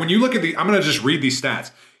 Unreal. Like when you look at I'm going to just read these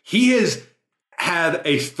stats. He has had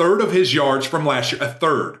a third of his yards from last year, a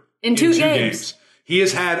third in two games. He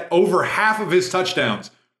has had over half of his touchdowns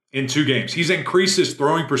in 2 games. He's increased his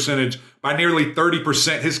throwing percentage by nearly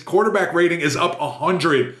 30%. His quarterback rating is up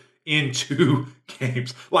 100 in 2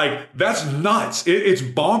 games. Like, that's nuts. It's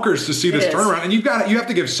bonkers to see this turnaround. And you have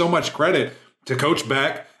to give so much credit to Coach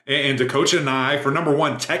Beck and to Coach Anai for, number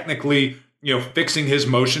one, technically, fixing his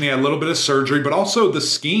motion. He had a little bit of surgery, but also the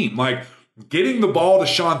scheme. Like, getting the ball to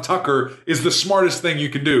Sean Tucker is the smartest thing you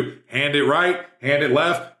can do. Hand it right, hand it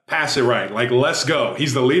left, pass it right. Like, let's go.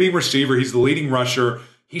 He's the leading receiver. He's the leading rusher.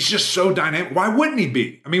 He's just so dynamic. Why wouldn't he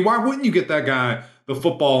be? I mean, why wouldn't you get that guy the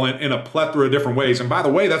football in a plethora of different ways? And by the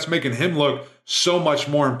way, that's making him look so much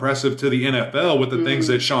more impressive to the NFL with the things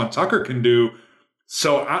that Sean Tucker can do.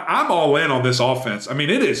 So I'm all in on this offense. I mean,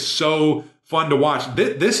 it is so fun to watch.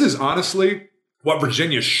 This is honestly what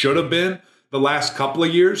Virginia should have been the last couple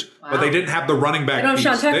of years, but they didn't have the running back piece.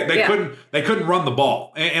 Sean Tucker, they couldn't run the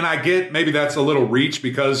ball. And I get maybe that's a little reach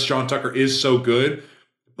because Sean Tucker is so good.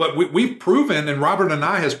 But we've proven, and Robert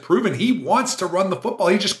Anai has proven, he wants to run the football.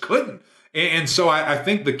 He just couldn't. And so I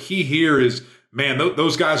think the key here is, man,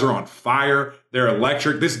 those guys are on fire. They're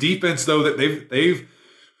electric. This defense, though, that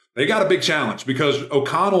they got a big challenge because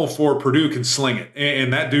O'Connell for Purdue can sling it.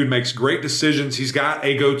 And that dude makes great decisions. He's got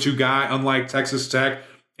a go-to guy, unlike Texas Tech,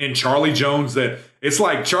 and Charlie Jones, that it's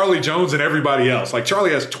like Charlie Jones and everybody else. Like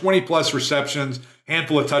Charlie has 20-plus receptions,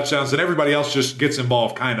 handful of touchdowns, and everybody else just gets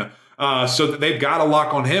involved kind of. So that they've got a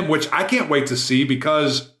lock on him, which I can't wait to see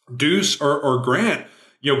because Deuce or Grant,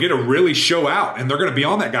 get to really show out, and they're going to be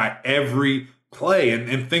on that guy every play.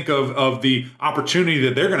 And think of the opportunity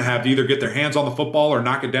that they're going to have to either get their hands on the football or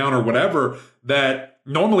knock it down or whatever that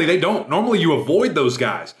normally they don't. Normally you avoid those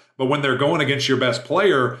guys, but when they're going against your best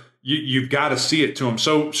player, you've got to see it to them.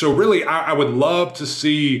 So really, I would love to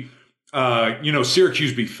see.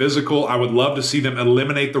 Syracuse be physical. I would love to see them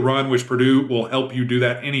eliminate the run, which Purdue will help you do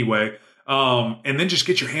that anyway. And then just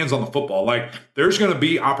get your hands on the football. Like there's going to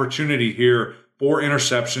be opportunity here for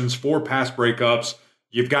interceptions, for pass breakups.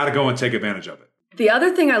 You've got to go and take advantage of it. The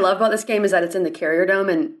other thing I love about this game is that it's in the Carrier Dome,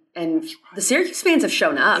 and the Syracuse fans have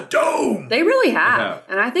shown up. The Dome! They really have.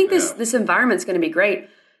 And I think this environment's going to be great.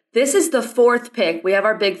 This is the 4th pick. We have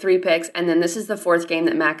our big 3 picks, and then this is the 4th game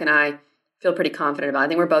that Mac and I feel pretty confident about. I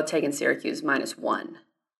think we're both taking Syracuse -1.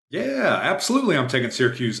 Yeah, absolutely. I'm taking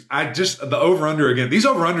Syracuse. The over-under again. These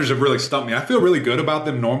over-unders have really stumped me. I feel really good about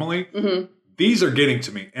them normally. Mm-hmm. These are getting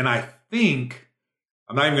to me. And I think,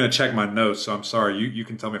 I'm not even going to check my notes, so I'm sorry. You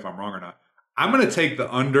can tell me if I'm wrong or not. I'm going to take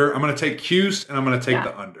the under. I'm going to take Cuse, and I'm going to take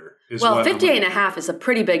the under. 58.5 is a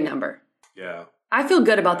pretty big number. Yeah. I feel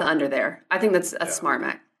good about the under there. I think that's smart,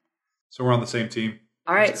 Mac. So we're on the same team.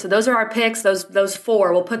 All right, so those are our picks. Those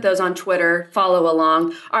 4. We'll put those on Twitter. Follow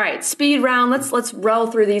along. All right, speed round. Let's roll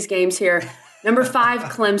through these games here. Number 5,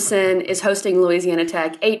 Clemson is hosting Louisiana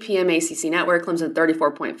Tech, 8 p.m. ACC Network. Clemson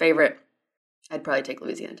 34-point favorite. I'd probably take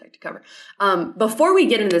Louisiana Tech to cover. Before we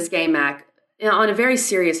get into this game, Mac, on a very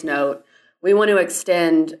serious note, we want to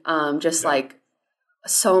extend like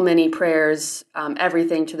so many prayers,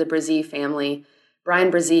 everything to the Bresee family.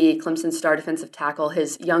 Brian Bresee, Clemson star defensive tackle,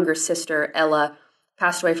 his younger sister, Ella,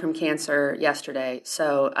 passed away from cancer yesterday.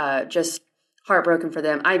 So just heartbroken for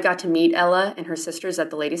them. I got to meet Ella and her sisters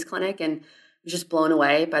at the ladies' clinic and was just blown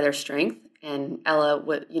away by their strength. And Ella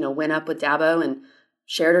went up with Dabo and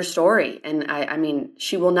shared her story. And I mean,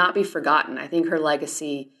 she will not be forgotten. I think her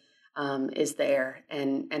legacy is there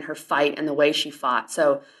and her fight and the way she fought.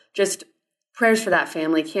 So just prayers for that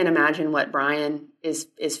family. Can't imagine what Brian is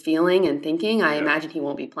feeling and thinking. I imagine he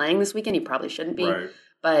won't be playing this weekend. He probably shouldn't be. Right.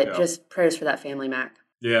 But just prayers for that family, Mac.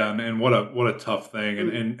 Yeah, and what a tough thing,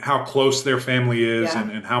 and how close their family is,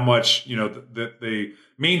 and how much that they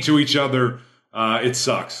mean to each other. It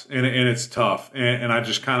sucks, and it's tough. And I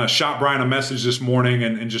just kind of shot Brian a message this morning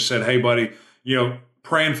and just said, hey, buddy,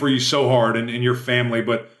 praying for you so hard and your family,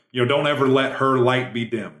 but don't ever let her light be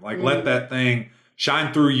dim. Like let that thing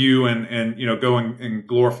shine through you and go and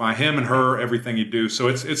glorify him and her, everything you do. So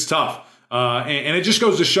it's tough. And it just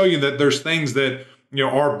goes to show you that there's things that,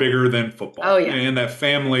 are bigger than football. Oh, yeah. And that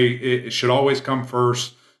family, it should always come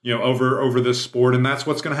first, over this sport. And that's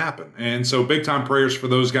what's going to happen. And so big time prayers for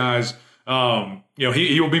those guys.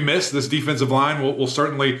 He will be missed. This defensive line will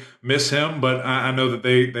certainly miss him, but I know that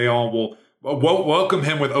they all will welcome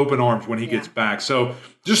him with open arms when he gets back. So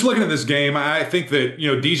just looking at this game, I think that,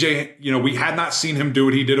 DJ, we had not seen him do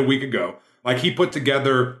what he did a week ago. Like he put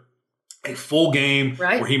together a full game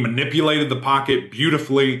where he manipulated the pocket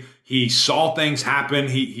beautifully. He saw things happen.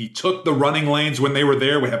 He took the running lanes when they were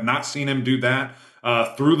there. We have not seen him do that.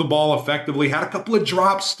 Threw the ball effectively. Had a couple of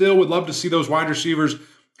drops still. Would love to see those wide receivers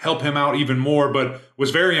help him out even more, but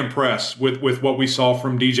was very impressed with what we saw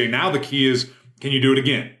from DJ. Now the key is, can you do it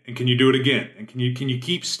again? And can you do it again? And can you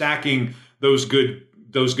keep stacking those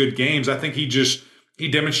good games? I think he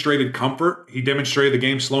demonstrated comfort. He demonstrated the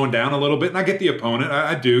game slowing down a little bit. And I get the opponent.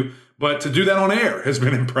 I do. But to do that on air has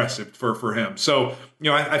been impressive for him. So,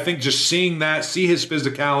 I think just seeing that, see his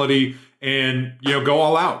physicality and, go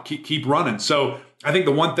all out, keep running. So I think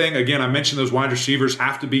the one thing, again, I mentioned those wide receivers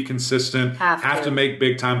have to be consistent, have to make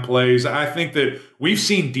big time plays. I think that we've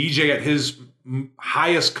seen DJ at his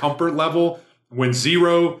highest comfort level when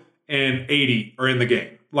 0 and 80 are in the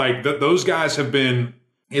game. Like those guys have been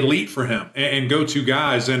elite for him and go-to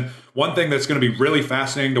guys. And one thing that's going to be really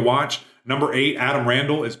fascinating to watch, number 8, Adam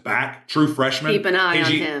Randall is back, true freshman. Keep an eye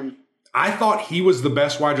on him. I thought he was the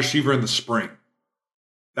best wide receiver in the spring.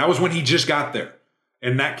 That was when he just got there.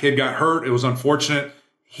 And that kid got hurt. It was unfortunate.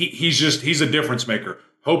 He's a difference maker.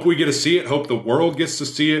 Hope we get to see it. Hope the world gets to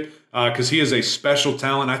see it because he is a special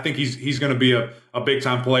talent. I think he's going to be a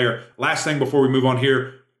big-time player. Last thing before we move on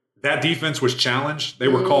here, that defense was challenged. They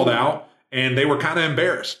were called out, and they were kind of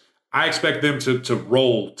embarrassed. I expect them to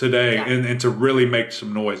roll today and to really make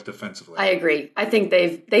some noise defensively. I agree. I think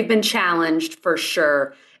they've been challenged for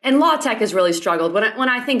sure. And La Tech has really struggled. When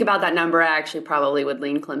I think about that number, I actually probably would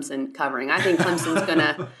lean Clemson covering. I think Clemson's going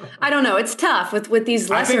to – I don't know. It's tough with these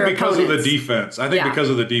lesser opponents. I think because of the defense. I think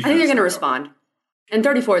they're going to respond. And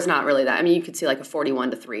 34 is not really that. I mean, you could see like a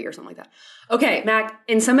 41-3 or something like that. Okay, Mac,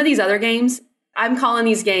 in some of these other games, I'm calling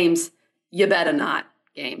these games you better not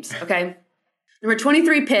games, okay? Number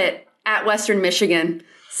 23, Pitt at Western Michigan,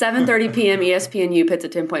 7:30 p.m. ESPNU. Pitt's a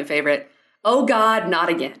 10-point favorite. Oh, God, not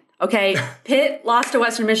again. Okay, Pitt lost to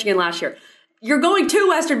Western Michigan last year. You're going to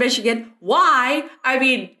Western Michigan. Why? I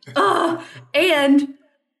mean, and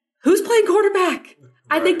who's playing quarterback? Right.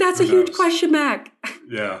 I think that's a huge question, Mac.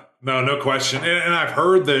 Yeah, no question. And I've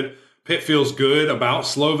heard that Pitt feels good about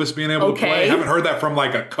Slovis being able to play. I haven't heard that from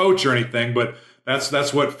like a coach or anything, but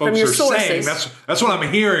that's what folks are saying. That's what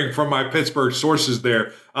I'm hearing from my Pittsburgh sources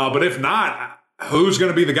there. But if not, who's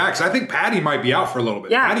going to be the guy? Because I think Patty might be out for a little bit.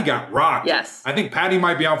 Yeah. Patty got rocked. Yes. I think Patty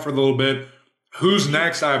might be out for a little bit. Who's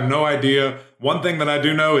next? I have no idea. One thing that I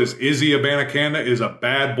do know is Izzy Abanikanda is a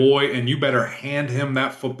bad boy, and you better hand him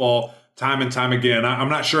that football time and time again. I'm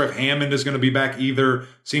not sure if Hammond is going to be back either.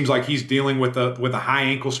 Seems like he's dealing with a high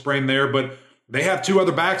ankle sprain there, but they have 2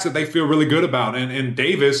 other backs that they feel really good about. And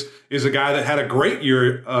Davis is a guy that had a great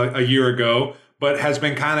year a year ago, but has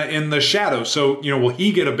been kind of in the shadows. So, will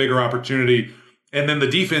he get a bigger opportunity? And then the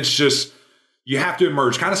defense just you have to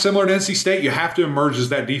emerge. Kind of similar to NC State, you have to emerge as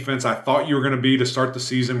that defense I thought you were going to be to start the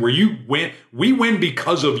season, where you win. We win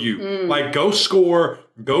because of you. Like, go score,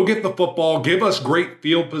 go get the football, give us great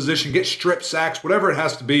field position, get strip sacks, whatever it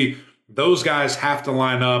has to be. Those guys have to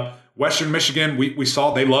line up. Western Michigan, we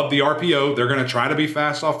saw they love the RPO. They're going to try to be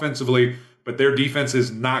fast offensively, but their defense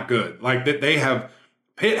is not good. Like,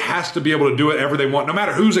 Pitt has to be able to do whatever they want, no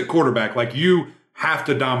matter who's at quarterback. Like, you have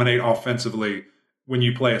to dominate offensively when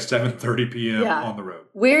you play at 7:30 p.m. on the road.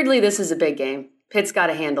 Weirdly, this is a big game. Pitt's got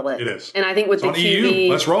to handle it. It is. And I think with it's the QB,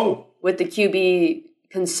 let's roll. With the QB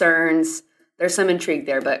concerns, there's some intrigue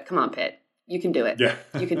there, but come on, Pitt. You can do it. Yeah.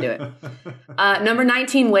 You can do it. Number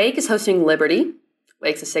 19, Wake is hosting Liberty.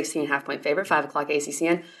 Wake's a 16.5-point favorite, 5 o'clock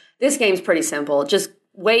ACCN. This game's pretty simple. Just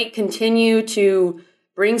Wake continue to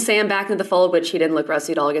bring Sam back into the fold, which he didn't look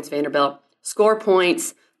rusty at all against Vanderbilt. Score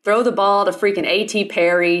points. Throw the ball to freaking A.T.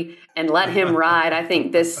 Perry and let him ride. I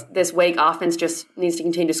think this Wake offense just needs to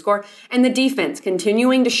continue to score. And the defense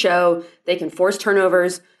continuing to show they can force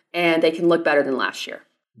turnovers and they can look better than last year.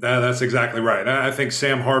 That's exactly right. I think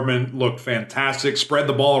Sam Hardman looked fantastic, spread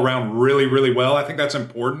the ball around really, really well. I think that's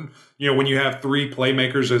important. You know, when you have three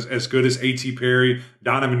playmakers as good as A.T. Perry,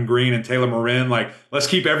 Donovan Green, and Taylor Morin, like, let's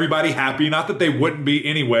keep everybody happy. Not that they wouldn't be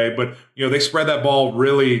anyway, but, you know, they spread that ball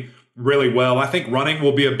really well. I think running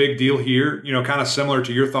will be a big deal here, you know, kind of similar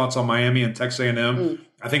to your thoughts on Miami and Texas A&M.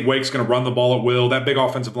 I think Wake's going to run the ball at will. That big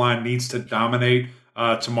offensive line needs to dominate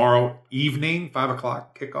tomorrow evening, 5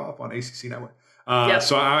 o'clock kickoff on ACC Network.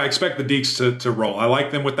 So I expect the Deacs to roll. I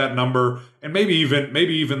like them with that number, and maybe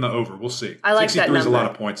even the over. We'll see. I like that number. 63 is a lot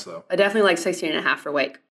of points, though. I definitely like 16.5 for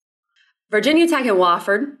Wake. Virginia Tech and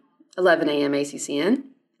Wofford, 11 a.m. ACCN.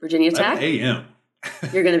 Virginia Tech. 11 a.m.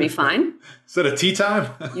 You're going to be fine. Is that a tea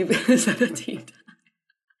time? Is that a tea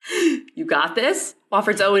time? You got this.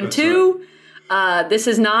 Wofford's 0-2. Right. This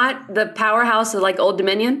is not the powerhouse of like Old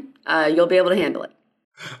Dominion. You'll be able to handle it.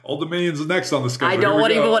 Old Dominion's next on the schedule. I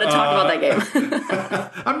don't even want to talk about that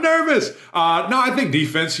game. I'm nervous. No, I think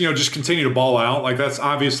defense, you know, just continue to ball out. Like, that's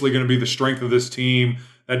obviously going to be the strength of this team.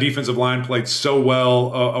 That defensive line played so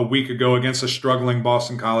well a week ago against a struggling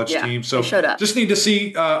Boston College team. So just need to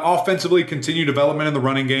see offensively continue development in the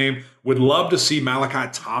running game. Would love to see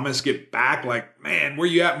Malachi Thomas get back. Like, man, where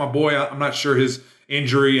you at, my boy? I'm not sure his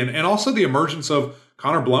injury. And also the emergence of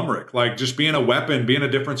Connor Blumrick, like just being a weapon, being a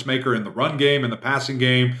difference maker in the run game and the passing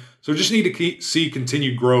game. So just need to see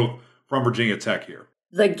continued growth from Virginia Tech here.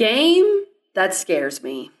 The game that scares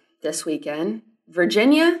me this weekend,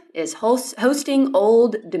 Virginia is hosting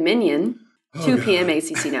Old Dominion, 2 p.m.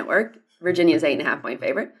 ACC Network. Virginia's 8.5-point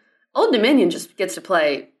favorite. Old Dominion just gets to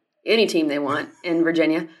play any team they want in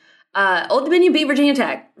Virginia. Old Dominion beat Virginia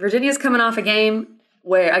Tech. Virginia's coming off a game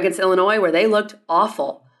against Illinois where they looked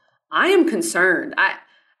awful. I am concerned.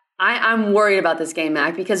 I'm worried about this game,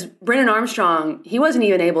 Mac, because Brennan Armstrong, he wasn't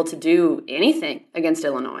even able to do anything against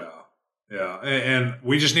Illinois. Yeah, and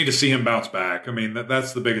we just need to see him bounce back. I mean,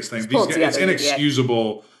 that's the biggest thing. It's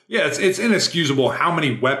inexcusable. Yeah, it's inexcusable how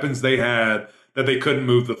many weapons they had that they couldn't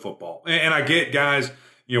move the football. And I get guys,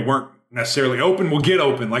 you know, weren't necessarily open. Well, get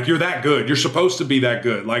open. Like, you're that good. You're supposed to be that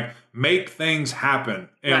good. Like, make things happen.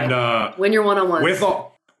 And win your one-on-ones.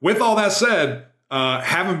 With all that said,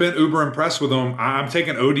 haven't been uber impressed with them. I'm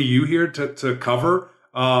taking ODU here to cover.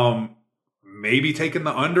 Maybe taking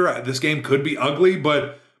the under. This game could be ugly,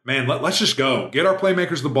 but man, let's just go. Get our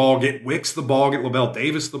playmakers the ball. Get Wicks the ball. Get Lavelle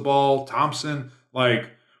Davis the ball. Thompson. Like,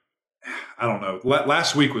 I don't know.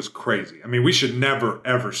 Last week was crazy. I mean, we should never,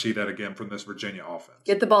 ever see that again from this Virginia offense.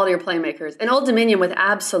 Get the ball to your playmakers. And Old Dominion with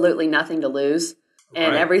absolutely nothing to lose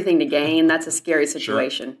and everything to gain. That's a scary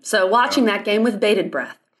situation. Sure. So watching that game with bated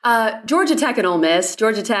breath. Georgia Tech and Ole Miss.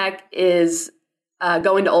 Georgia Tech is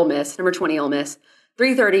going to Ole Miss, number 20 Ole Miss,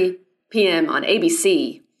 3:30 p.m. on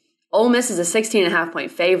ABC. Ole Miss is a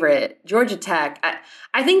 16.5-point favorite. Georgia Tech,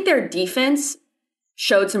 I think their defense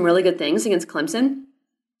showed some really good things against Clemson.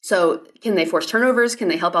 So can they force turnovers? Can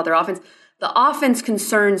they help out their offense? The offense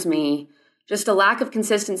concerns me. Just a lack of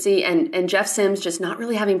consistency and Jeff Sims just not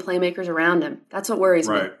really having playmakers around him. That's what worries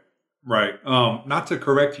me. Right. Not to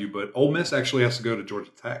correct you, but Ole Miss actually has to go to Georgia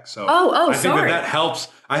Tech. So I think that helps.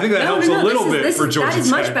 I think that helps a little bit for Georgia Tech. That is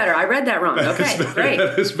much better. I read that wrong. Okay, great.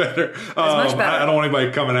 That is better. That's much better. I don't want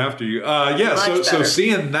anybody coming after you. So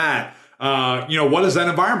seeing that, what does that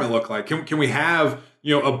environment look like? Can we have,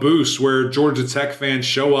 a boost where Georgia Tech fans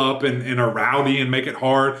show up and are rowdy and make it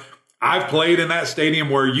hard? I've played in that stadium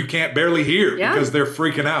where you can't barely hear because they're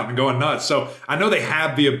freaking out and going nuts. So I know they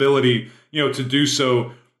have the ability, to do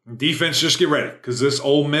so Defense, just get ready because this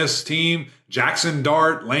Ole Miss team, Jackson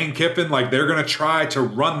Dart, Lane Kiffin, like they're going to try to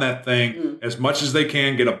run that thing as much as they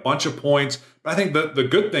can, get a bunch of points. But I think the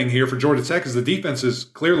good thing here for Georgia Tech is the defense is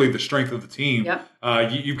clearly the strength of the team.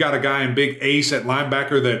 Yep. You've got a guy in Big Ace at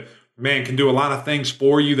linebacker that, man, can do a lot of things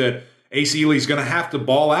for you that Ace Ely's going to have to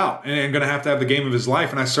ball out and going to have the game of his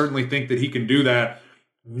life. And I certainly think that he can do that.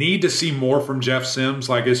 Need to see more from Jeff Sims.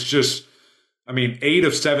 Like it's just, 8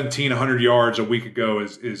 of 17, 100 yards a week ago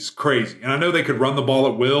is crazy. And I know they could run the ball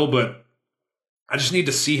at will, but I just need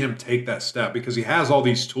to see him take that step because he has all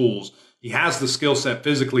these tools. He has the skill set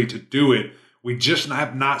physically to do it. We just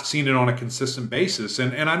have not seen it on a consistent basis.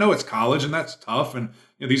 And I know it's college and that's tough. And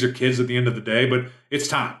these are kids at the end of the day, but it's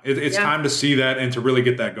time. It's time to see that and to really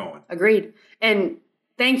get that going. Agreed. And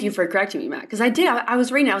thank you for correcting me, Matt, because I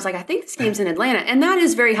was reading, I was like, I think this game's in Atlanta, and that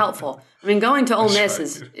is very helpful. Going to Ole Miss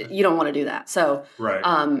is, you don't want to do that. So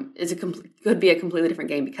could be a completely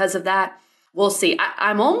different game because of that. We'll see.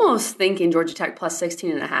 I'm almost thinking Georgia Tech plus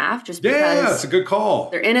 16.5 just because. Yeah, that's a good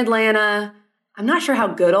call. They're in Atlanta. I'm not sure how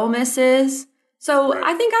good Ole Miss is. So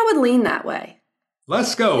I think I would lean that way.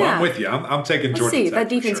 Let's go. Yeah. I'm with you. I'm taking Georgia Tech. Let's see. That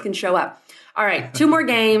defense can show up. All right, 2 more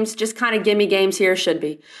games. Just kind of gimme games here. Should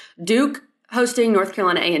be. Duke hosting North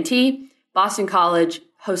Carolina A&T. Boston College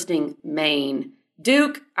hosting Maine.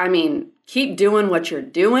 Duke, keep doing what you're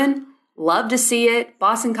doing. Love to see it.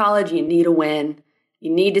 Boston College, you need a win.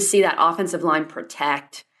 You need to see that offensive line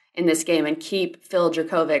protect in this game and keep Phil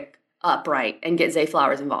Dracovic upright and get Zay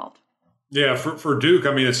Flowers involved. Yeah, for Duke,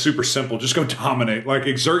 it's super simple. Just go dominate, like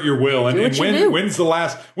exert your will, and when's the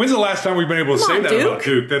last time we've been able to say that about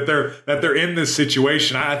Duke that they're in this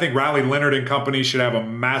situation? I think Riley Leonard and company should have a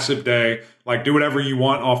massive day. Like do whatever you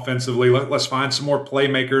want offensively. Let's find some more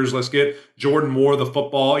playmakers. Let's get Jordan Moore the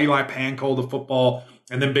football, Eli Pancol the football,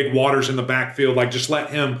 and then Big Waters in the backfield. Like just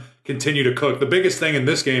let him continue to cook. The biggest thing in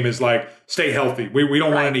this game is like stay healthy. We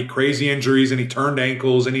don't want any crazy injuries, any turned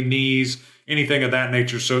ankles, any knees. Anything of that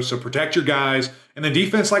nature. So protect your guys. And then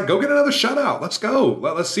defense, like, go get another shutout. Let's go.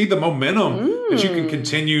 Let's see the momentum that you can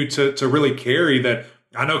continue to really carry that.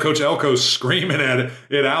 I know Coach Elko's screaming at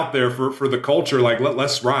it out there for the culture. Like,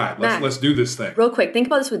 let's ride. Let's do this thing. Real quick, think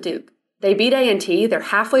about this with Duke. They beat A&T. They're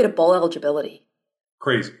halfway to bowl eligibility.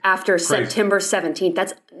 Crazy. After September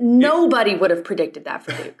 17th. Nobody would have predicted that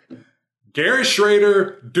for Duke. Garrett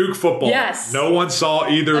Schrader, Duke football. Yes. No one saw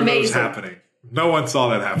either of those happening. No one saw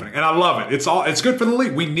that happening. And I love it. It's good for the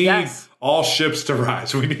league. We need all ships to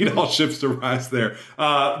rise. We need all ships to rise there.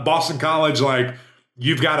 Boston College, like,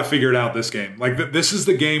 you've got to figure it out this game. Like, this is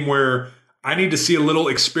the game where I need to see a little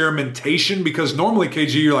experimentation because normally,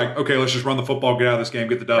 KG, you're like, okay, let's just run the football, get out of this game,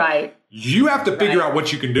 get the dub. Right. You have to figure out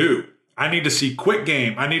what you can do. I need to see quick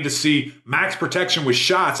game. I need to see max protection with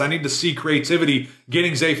shots. I need to see creativity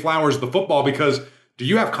getting Zay Flowers the football because do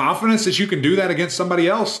you have confidence that you can do that against somebody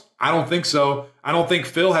else? I don't think so. I don't think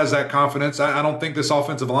Phil has that confidence. I don't think this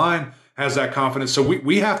offensive line has that confidence. So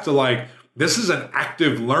we have to this is an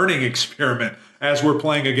active learning experiment as we're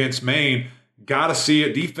playing against Maine. Got to see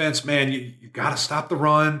it. Defense, man, you got to stop the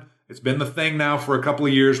run. It's been the thing now for a couple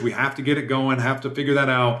of years. We have to get it going, have to figure that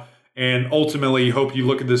out. And ultimately, you hope you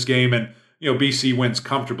look at this game and, BC wins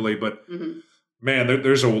comfortably. But, man,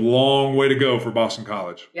 there's a long way to go for Boston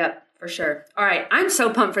College. Yep. For sure. All right. I'm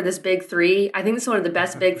so pumped for this Big Three. I think this is one of the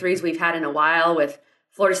best Big Threes we've had in a while with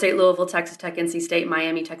Florida State, Louisville, Texas Tech, NC State,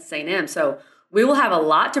 Miami, Texas A&M. So we will have a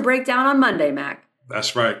lot to break down on Monday, Mac.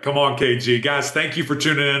 That's right. Come on, KG. Guys, thank you for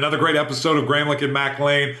tuning in. Another great episode of Gramlich and Mac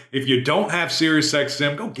Lane. If you don't have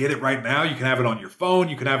SiriusXM, go get it right now. You can have it on your phone.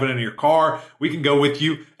 You can have it in your car. We can go with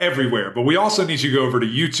you everywhere. But we also need you to go over to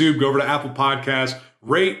YouTube, go over to Apple Podcasts,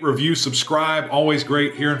 rate, review, subscribe. Always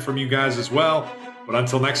great hearing from you guys as well. But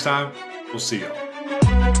until next time, we'll see you.